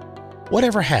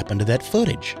 whatever happened to that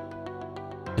footage.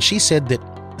 And she said that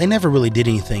they never really did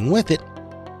anything with it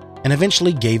and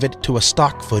eventually gave it to a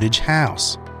stock footage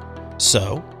house.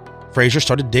 So, Fraser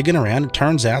started digging around, and it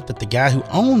turns out that the guy who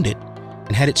owned it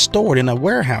and had it stored in a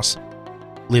warehouse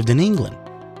lived in England.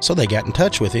 So they got in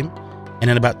touch with him, And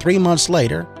then about 3 months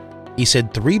later, he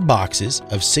said 3 boxes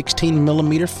of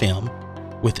 16mm film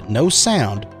with no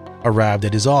sound arrived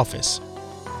at his office.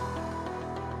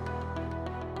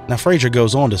 Now, Fraser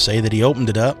goes on to say that he opened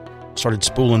it up, started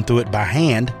spooling through it by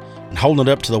hand, and holding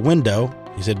it up to the window.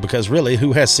 He said, because really,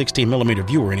 who has 16mm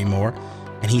viewer anymore?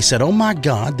 And he said, oh my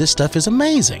God, this stuff is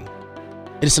amazing.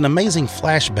 It's an amazing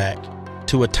flashback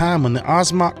to a time when the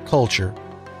Ozmok culture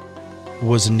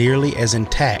was nearly as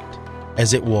intact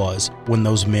as it was when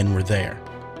those men were there.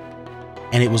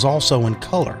 And it was also in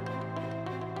color.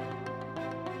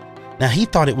 Now, he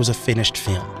thought it was a finished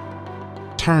film.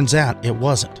 Turns out it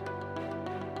wasn't.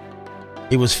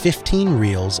 It was 15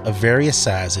 reels of various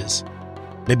sizes,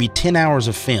 maybe 10 hours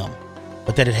of film,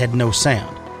 but that it had no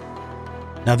sound.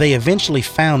 Now, they eventually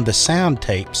found the sound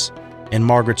tapes in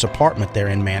Margaret's apartment there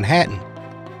in Manhattan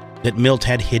that Milt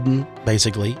had hidden,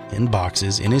 basically, in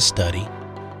boxes in his study.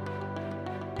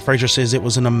 Fraser says it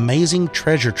was an amazing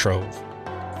treasure trove,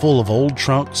 full of old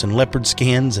trunks and leopard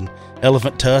skins and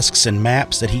elephant tusks and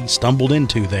maps that he stumbled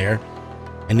into there.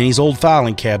 And in these old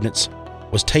filing cabinets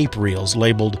was tape reels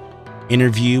labeled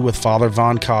Interview with Father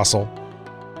Von Kossel.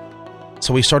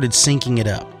 So he started syncing it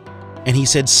up. And he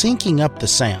said syncing up the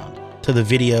sound to the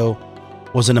video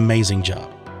was an amazing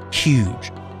job.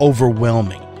 Huge,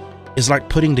 overwhelming. It's like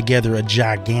putting together a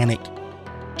gigantic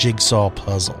jigsaw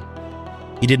puzzle.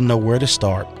 He didn't know where to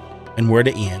start and where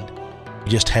to end. He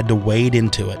just had to wade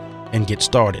into it and get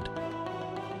started.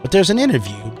 But there's an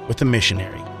interview with the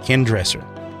missionary, Ken Dresser.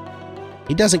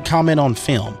 He doesn't comment on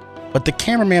film, but the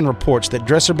cameraman reports that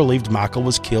Dresser believed Michael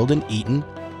was killed and eaten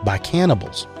by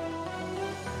cannibals.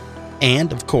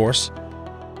 And, of course,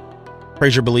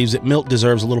 Fraser believes that Milt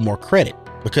deserves a little more credit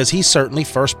because he certainly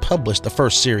first published the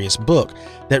first serious book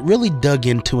that really dug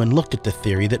into and looked at the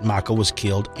theory that Michael was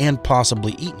killed and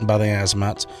possibly eaten by the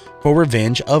Asmots for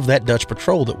revenge of that Dutch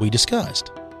patrol that we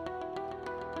discussed.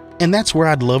 And that's where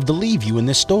I'd love to leave you in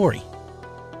this story.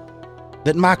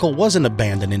 That Michael wasn't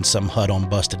abandoned in some hut on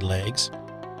busted legs,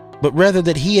 but rather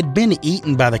that he had been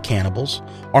eaten by the cannibals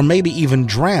or maybe even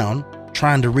drowned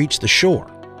trying to reach the shore.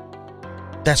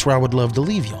 That's where I would love to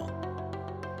leave y'all.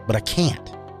 But I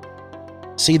can't.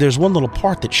 See, there's one little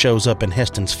part that shows up in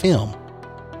Heston's film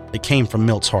that came from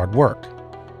Milt's hard work.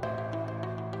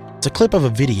 It's a clip of a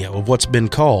video of what's been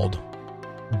called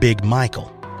Big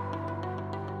Michael.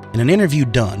 In an interview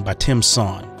done by Tim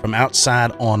Son from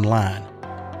Outside Online,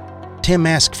 Tim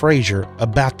asked Fraser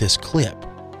about this clip.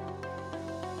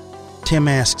 Tim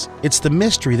asks, "It's the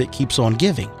mystery that keeps on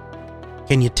giving.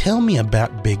 Can you tell me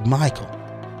about Big Michael?"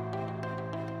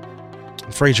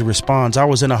 Fraser responds, "I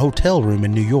was in a hotel room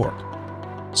in New York,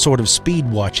 sort of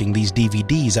speed watching these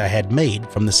DVDs I had made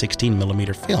from the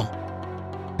 16mm film.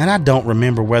 And I don't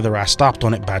remember whether I stopped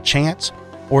on it by chance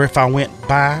or if I went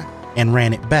by and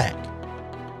ran it back.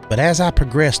 But as I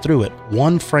progressed through it,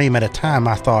 one frame at a time,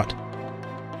 I thought,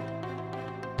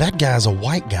 that guy's a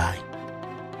white guy.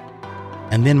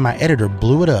 And then my editor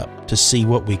blew it up to see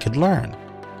what we could learn.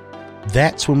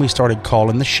 That's when we started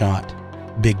calling the shot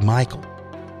Big Michael.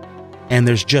 And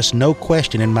there's just no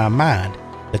question in my mind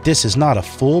that this is not a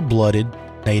full-blooded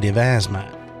native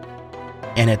Asmite.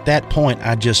 And at that point,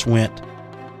 I just went,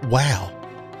 wow,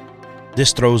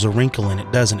 this throws a wrinkle in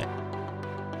it, doesn't it?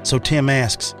 So Tim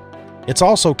asks, it's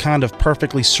also kind of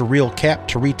perfectly surreal cap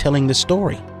to retelling this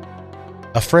story.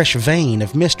 A fresh vein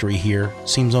of mystery here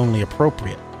seems only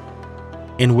appropriate.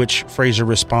 In which Fraser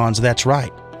responds, that's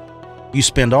right. You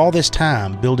spend all this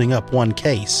time building up one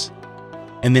case,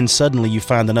 and then suddenly you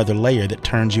find another layer that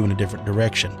turns you in a different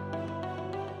direction.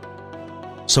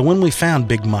 So when we found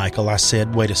Big Michael, I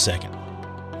said, wait a second.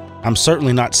 I'm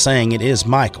certainly not saying it is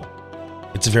Michael.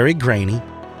 It's very grainy,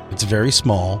 it's very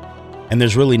small, and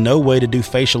there's really no way to do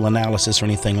facial analysis or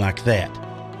anything like that.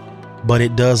 But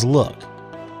it does look,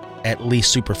 at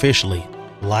least superficially,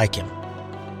 like him.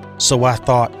 So I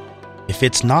thought, if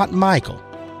it's not Michael,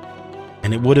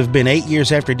 and it would have been 8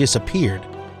 years after he disappeared,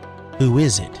 who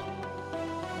is it?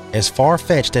 As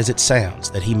far-fetched as it sounds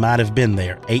that he might have been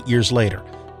there 8 years later,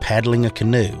 paddling a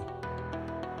canoe,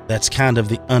 that's kind of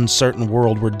the uncertain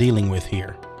world we're dealing with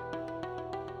here.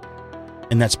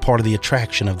 And that's part of the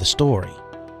attraction of the story.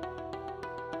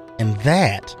 And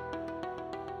that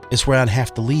is where I'd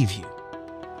have to leave you.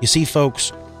 You see,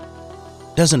 folks,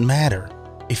 it doesn't matter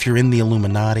if you're in the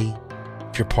Illuminati,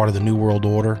 if you're part of the New World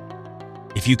Order,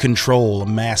 if you control a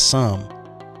mass sum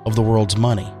of the world's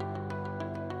money.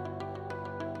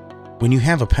 When you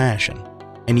have a passion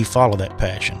and you follow that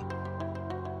passion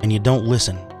and you don't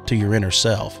listen to your inner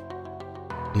self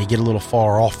and you get a little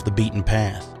far off the beaten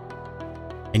path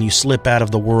and you slip out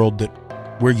of the world that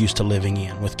we're used to living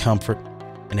in with comfort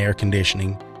and air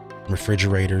conditioning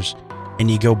refrigerators, and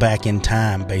you go back in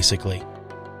time, basically.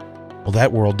 Well,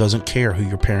 that world doesn't care who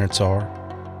your parents are,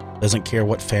 doesn't care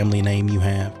what family name you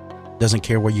have, doesn't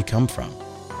care where you come from.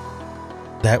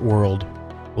 That world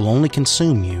will only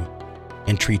consume you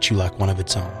and treat you like one of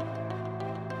its own.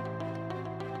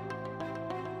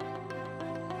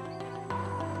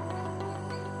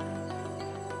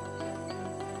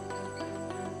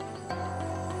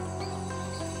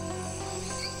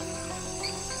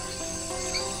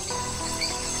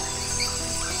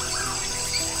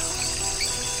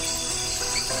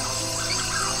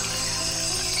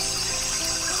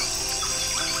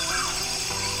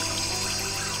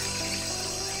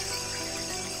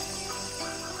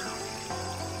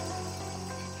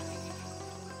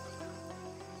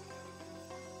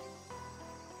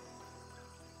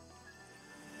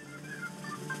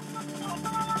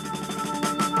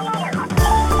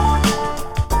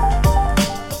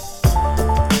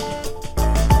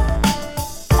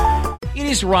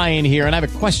 It is Ryan here, and I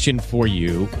have a question for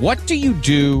you. What do you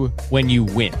do when you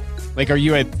win? Like, are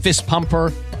you a fist pumper,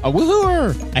 a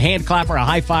woohooer, a hand clapper, a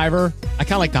high fiver? I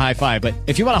kind of like the high five, but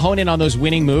if you want to hone in on those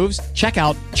winning moves, check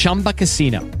out Chumba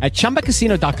Casino. At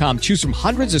ChumbaCasino.com, choose from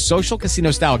hundreds of social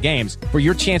casino-style games for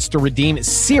your chance to redeem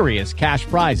serious cash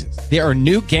prizes. There are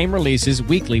new game releases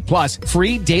weekly, plus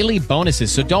free daily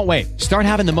bonuses. So don't wait. Start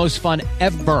having the most fun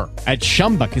ever at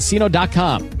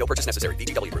ChumbaCasino.com. No purchase necessary.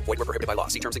 VGW Group. Void where prohibited by law.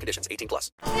 See terms and conditions.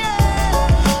 18+.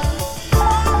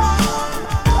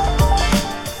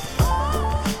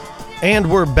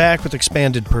 And we're back with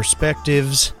Expanded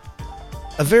Perspectives.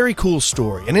 A very cool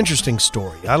story, an interesting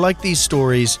story. I like these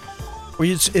stories where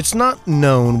it's not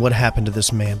known what happened to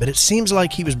this man, but it seems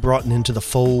like he was brought into the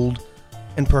fold,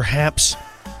 and perhaps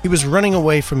he was running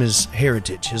away from his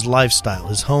heritage, his lifestyle,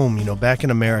 his home, back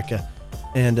in America,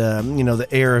 and, the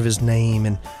air of his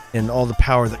name and all the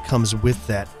power that comes with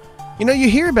that. You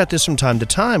hear about this from time to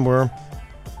time where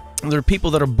there are people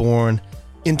that are born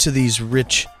into these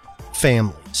rich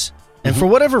families. And for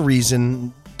whatever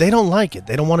reason, they don't like it.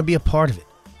 They don't want to be a part of it.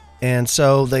 And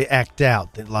so they act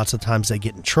out. Lots of times they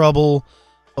get in trouble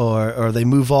or they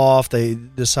move off. They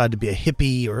decide to be a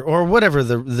hippie or whatever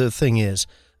the thing is,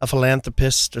 a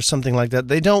philanthropist or something like that.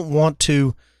 They don't want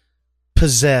to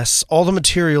possess all the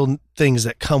material things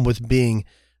that come with being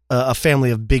a family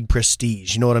of big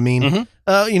prestige. You know what I mean?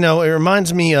 It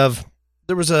reminds me of,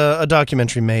 there was a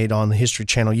documentary made on the History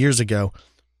Channel years ago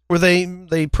where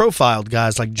they profiled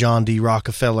guys like John D.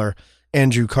 Rockefeller,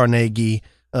 Andrew Carnegie,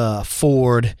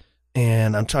 Ford,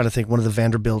 and I'm trying to think, one of the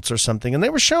Vanderbilts or something. And they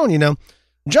were showing,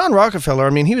 John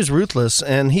Rockefeller, he was ruthless,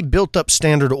 and he built up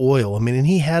Standard Oil. And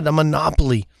he had a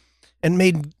monopoly and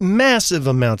made massive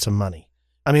amounts of money.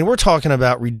 We're talking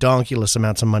about redonkulous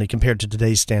amounts of money compared to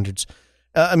today's standards.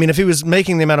 If he was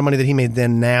making the amount of money that he made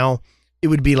then now, it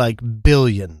would be like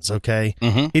billions, okay?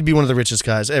 He'd be one of the richest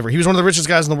guys ever. He was one of the richest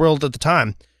guys in the world at the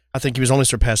time. I think he was only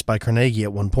surpassed by Carnegie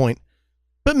at one point.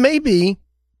 But maybe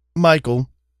Michael,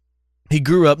 he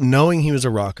grew up knowing he was a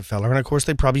Rockefeller, and of course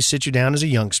they probably sit you down as a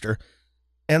youngster,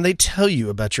 and they tell you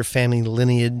about your family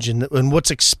lineage and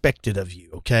what's expected of you,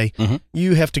 okay?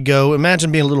 You have to go,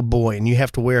 imagine being a little boy, and you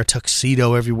have to wear a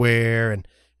tuxedo everywhere, and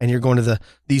you're going to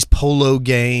these polo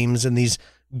games and these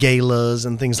galas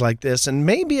and things like this, and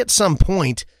maybe at some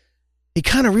point he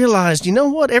kind of realized, you know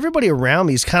what, everybody around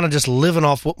me is kind of just living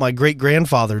off what my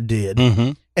great-grandfather did.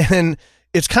 And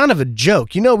it's kind of a joke.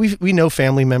 We know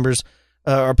family members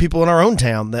or people in our own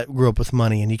town that grew up with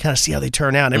money, and you kind of see how they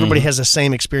turn out. And everybody has the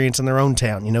same experience in their own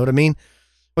town. You know what I mean?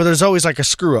 Where there's always like a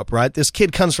screw-up, right? This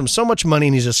kid comes from so much money,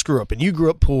 and he's a screw-up. And you grew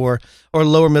up poor or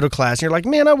lower middle class, and you're like,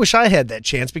 man, I wish I had that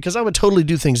chance because I would totally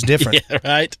do things different. Yeah,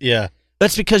 right? Yeah.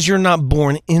 That's because you're not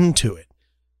born into it.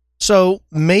 So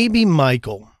maybe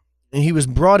Michael, he was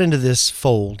brought into this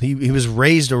fold. He was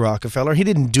raised a Rockefeller. He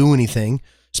didn't do anything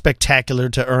spectacular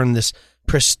to earn this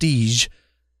prestige.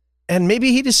 And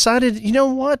maybe he decided, you know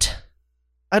what?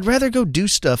 I'd rather go do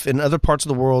stuff in other parts of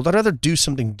the world. I'd rather do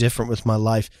something different with my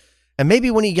life. And maybe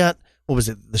when he got,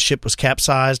 the ship was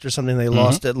capsized or something, they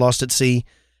lost at sea.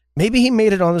 Maybe he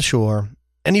made it on the shore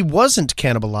and he wasn't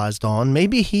cannibalized on.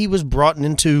 Maybe he was brought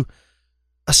into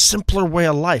a simpler way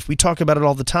of life. We talk about it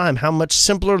all the time, how much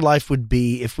simpler life would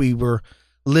be if we were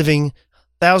living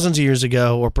thousands of years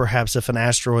ago, or perhaps if an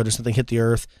asteroid or something hit the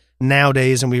earth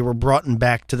nowadays and we were brought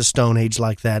back to the Stone Age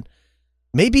like that.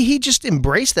 Maybe he just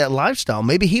embraced that lifestyle.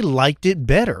 Maybe he liked it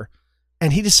better.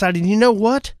 And he decided, you know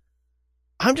what?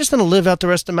 I'm just going to live out the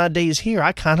rest of my days here.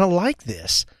 I kind of like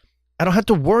this. I don't have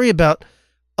to worry about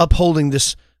upholding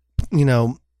this,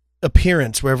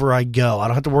 appearance wherever I go. I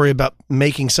don't have to worry about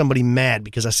making somebody mad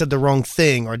because I said the wrong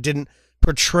thing or didn't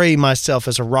portray myself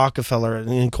as a Rockefeller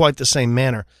in quite the same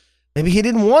manner. Maybe he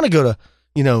didn't want to go to,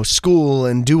 school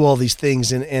and do all these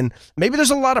things. And maybe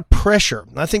there's a lot of pressure.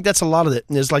 I think that's a lot of it.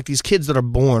 And there's like these kids that are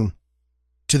born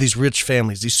to these rich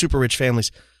families, these super rich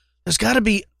families. There's got to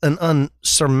be an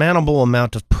unsurmountable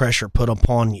amount of pressure put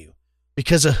upon you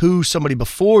because of who somebody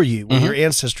before you, one of your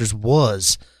ancestors,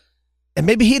 was. And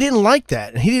maybe he didn't like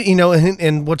that. And he didn't,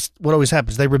 and what always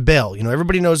happens? They rebel.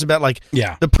 Everybody knows about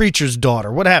the preacher's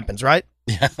daughter. What happens, right?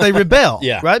 Yeah. They rebel,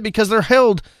 right? Because they're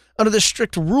held under this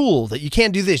strict rule that you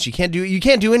can't do this, you can't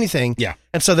do anything. Yeah.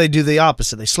 And so they do the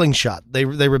opposite. They slingshot. They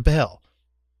rebel.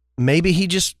 Maybe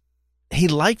he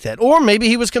liked that, or maybe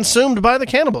he was consumed by the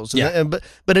cannibals. Yeah.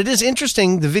 But it is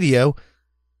interesting, the video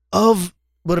of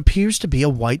what appears to be a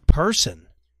white person.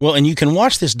 Well, and you can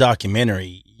watch this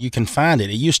documentary. You can find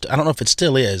it. It used to, I don't know if it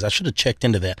still is. I should have checked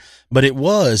into that. But it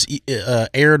was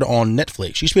aired on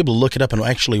Netflix. You should be able to look it up and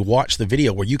actually watch the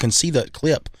video where you can see that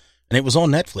clip. And it was on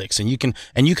Netflix.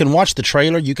 And you can watch the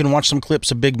trailer. You can watch some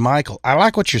clips of Big Michael. I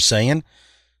like what you're saying.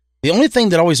 The only thing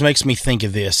that always makes me think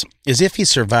of this is if he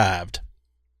survived,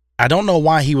 I don't know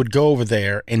why he would go over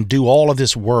there and do all of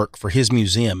this work for his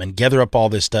museum and gather up all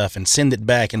this stuff and send it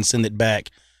back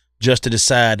just to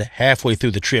decide halfway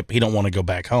through the trip he don't want to go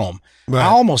back home. Right. I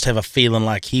almost have a feeling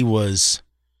like he was...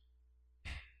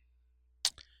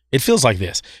 It feels like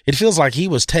this. It feels like he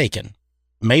was taken.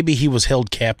 Maybe he was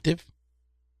held captive.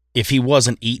 If he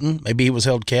wasn't eaten, maybe he was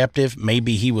held captive.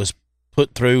 Maybe he was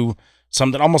put through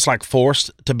something almost like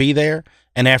forced to be there.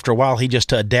 And after a while, he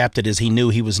just adapted as he knew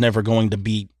he was never going to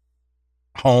be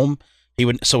home.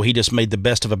 So he just made the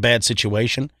best of a bad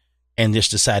situation and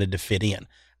just decided to fit in.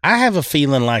 I have a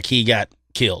feeling like he got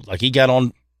killed, like he got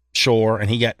on shore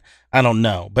and I don't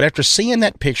know. But after seeing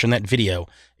that picture and that video,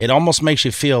 it almost makes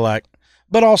you feel like,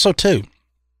 but also too,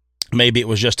 maybe it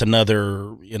was just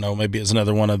another, maybe it was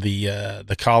another one of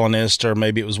the colonists, or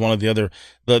maybe it was one of the other,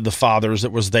 the fathers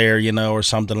that was there, or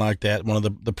something like that. One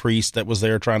of the priests that was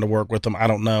there trying to work with them. I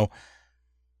don't know.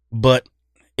 But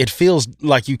it feels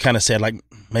like you kind of said, like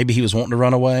maybe he was wanting to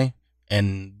run away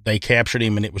and they captured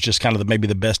him, and it was just kind of maybe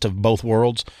the best of both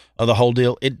worlds of the whole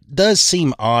deal. It does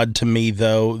seem odd to me,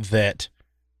 though, that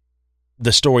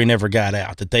the story never got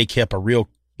out, that they kept a real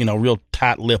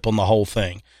tight lip on the whole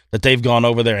thing, that they've gone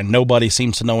over there and nobody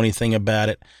seems to know anything about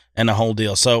it and the whole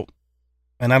deal. So,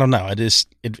 and I don't know,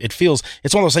 it feels,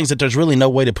 it's one of those things that there's really no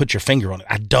way to put your finger on it.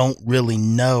 I don't really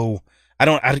know.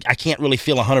 I can't really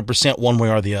feel 100% one way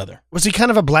or the other. Was he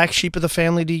kind of a black sheep of the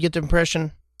family? Do you get the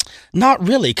impression? Not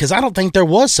really, because I don't think there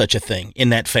was such a thing in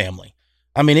that family.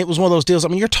 I mean, it was one of those deals. I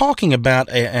mean, you're talking about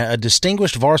a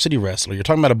distinguished varsity wrestler. You're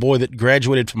talking about a boy that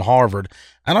graduated from Harvard.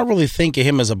 I don't really think of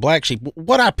him as a black sheep.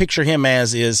 What I picture him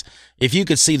as is, if you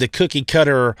could see the cookie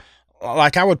cutter,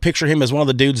 like I would picture him as one of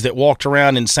the dudes that walked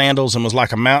around in sandals and was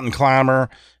like a mountain climber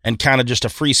and kind of just a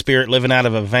free spirit living out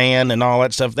of a van and all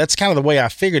that stuff. That's kind of the way I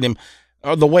figured him,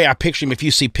 or the way I picture him if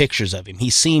you see pictures of him. He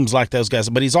seems like those guys,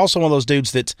 but he's also one of those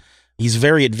dudes that he's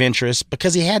very adventurous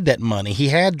because he had that money. He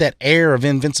had that air of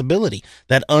invincibility,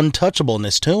 that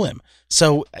untouchableness to him.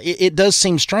 So it does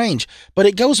seem strange, but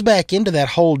it goes back into that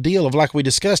whole deal of, like we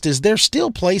discussed, is there's still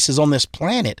places on this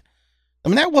planet. I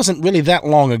mean, that wasn't really that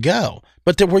long ago,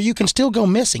 but where you can still go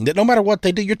missing, that no matter what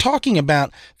they do, you're talking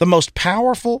about the most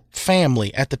powerful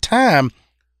family at the time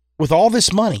with all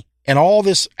this money and all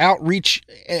this outreach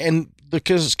and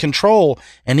because control,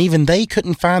 and even they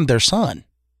couldn't find their son.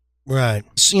 Right.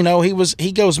 So,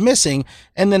 he goes missing,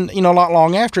 and then, not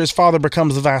long after, his father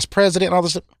becomes the vice president and all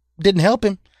this stuff. Didn't help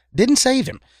him, didn't save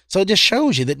him. So it just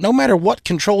shows you that no matter what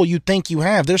control you think you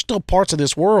have, there's still parts of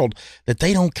this world that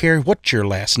they don't care what your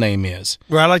last name is.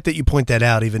 Well, I like that you point that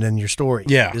out even in your story.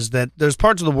 Yeah. Is that there's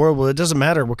parts of the world where it doesn't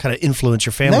matter what kind of influence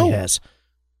your family has.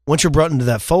 Once you're brought into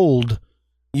that fold,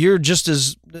 you're just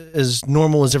as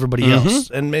normal as everybody else.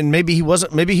 And maybe he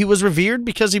wasn't. Maybe he was revered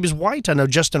because he was white. I know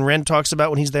Justin Wren talks about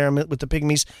when he's there with the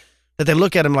Pygmies that they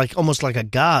look at him like almost like a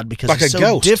god because like he's so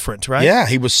ghost. Different, right? Yeah,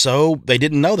 he was so, they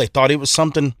didn't know. They thought he was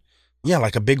something,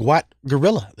 like a big white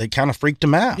gorilla. They kind of freaked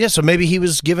him out. Yeah, so maybe he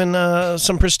was given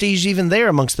some prestige even there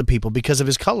amongst the people because of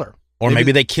his color. Or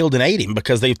maybe they killed and ate him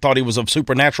because they thought he was of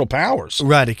supernatural powers.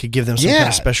 Right, it could give them some kind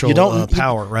of special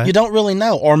power, right? You don't really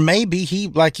know. Or maybe he,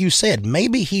 like you said,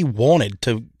 maybe he wanted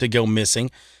to go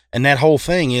missing. And that whole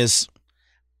thing is,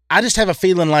 I just have a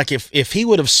feeling like if he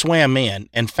would have swam in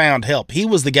and found help, he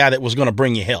was the guy that was going to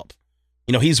bring you help.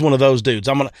 He's one of those dudes.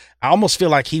 I almost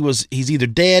feel like he's either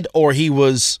dead or he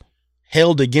was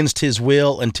held against his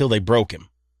will until they broke him.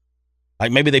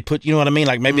 Like maybe they put, you know what I mean?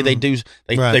 Like maybe they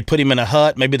put him in a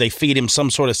hut. Maybe they feed him some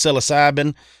sort of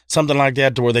psilocybin, something like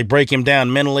that, to where they break him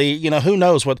down mentally. You know, who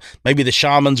knows what? Maybe the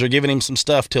shamans are giving him some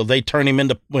stuff till they turn him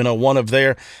into, you know, one of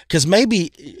their. Because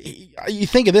maybe you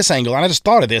think of this angle, and I just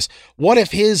thought of this. What if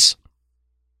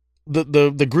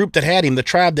the group that had him, the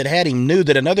tribe that had him, knew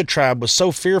that another tribe was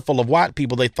so fearful of white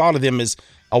people they thought of them as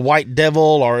a white devil,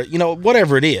 or, you know,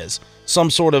 whatever it is, some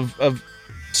sort of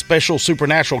special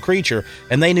supernatural creature,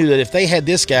 and they knew that if they had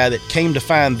this guy that came to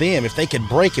find them, if they could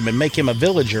break him and make him a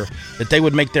villager, that they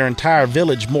would make their entire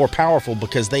village more powerful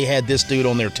because they had this dude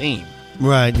on their team.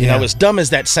 Right, You know, as dumb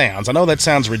as that sounds, I know that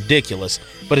sounds ridiculous,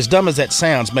 but as dumb as that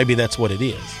sounds, maybe that's what it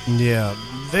is. Yeah,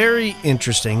 very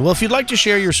interesting. Well, if you'd like to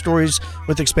share your stories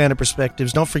with Expanded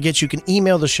Perspectives, don't forget you can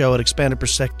email the show at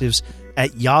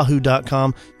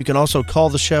expandedperspectives@yahoo.com. You can also call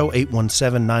the show,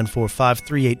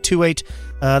 817-945-3828.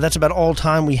 That's about all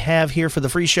time we have here for the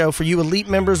free show. For you elite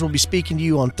members, we'll be speaking to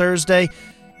you on Thursday.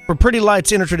 For Pretty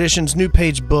Lights, Inner Traditions, New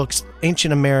Page Books,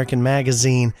 Ancient American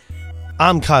Magazine,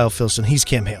 I'm Kyle Filson. He's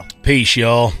Kim Hale. Peace,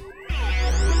 y'all.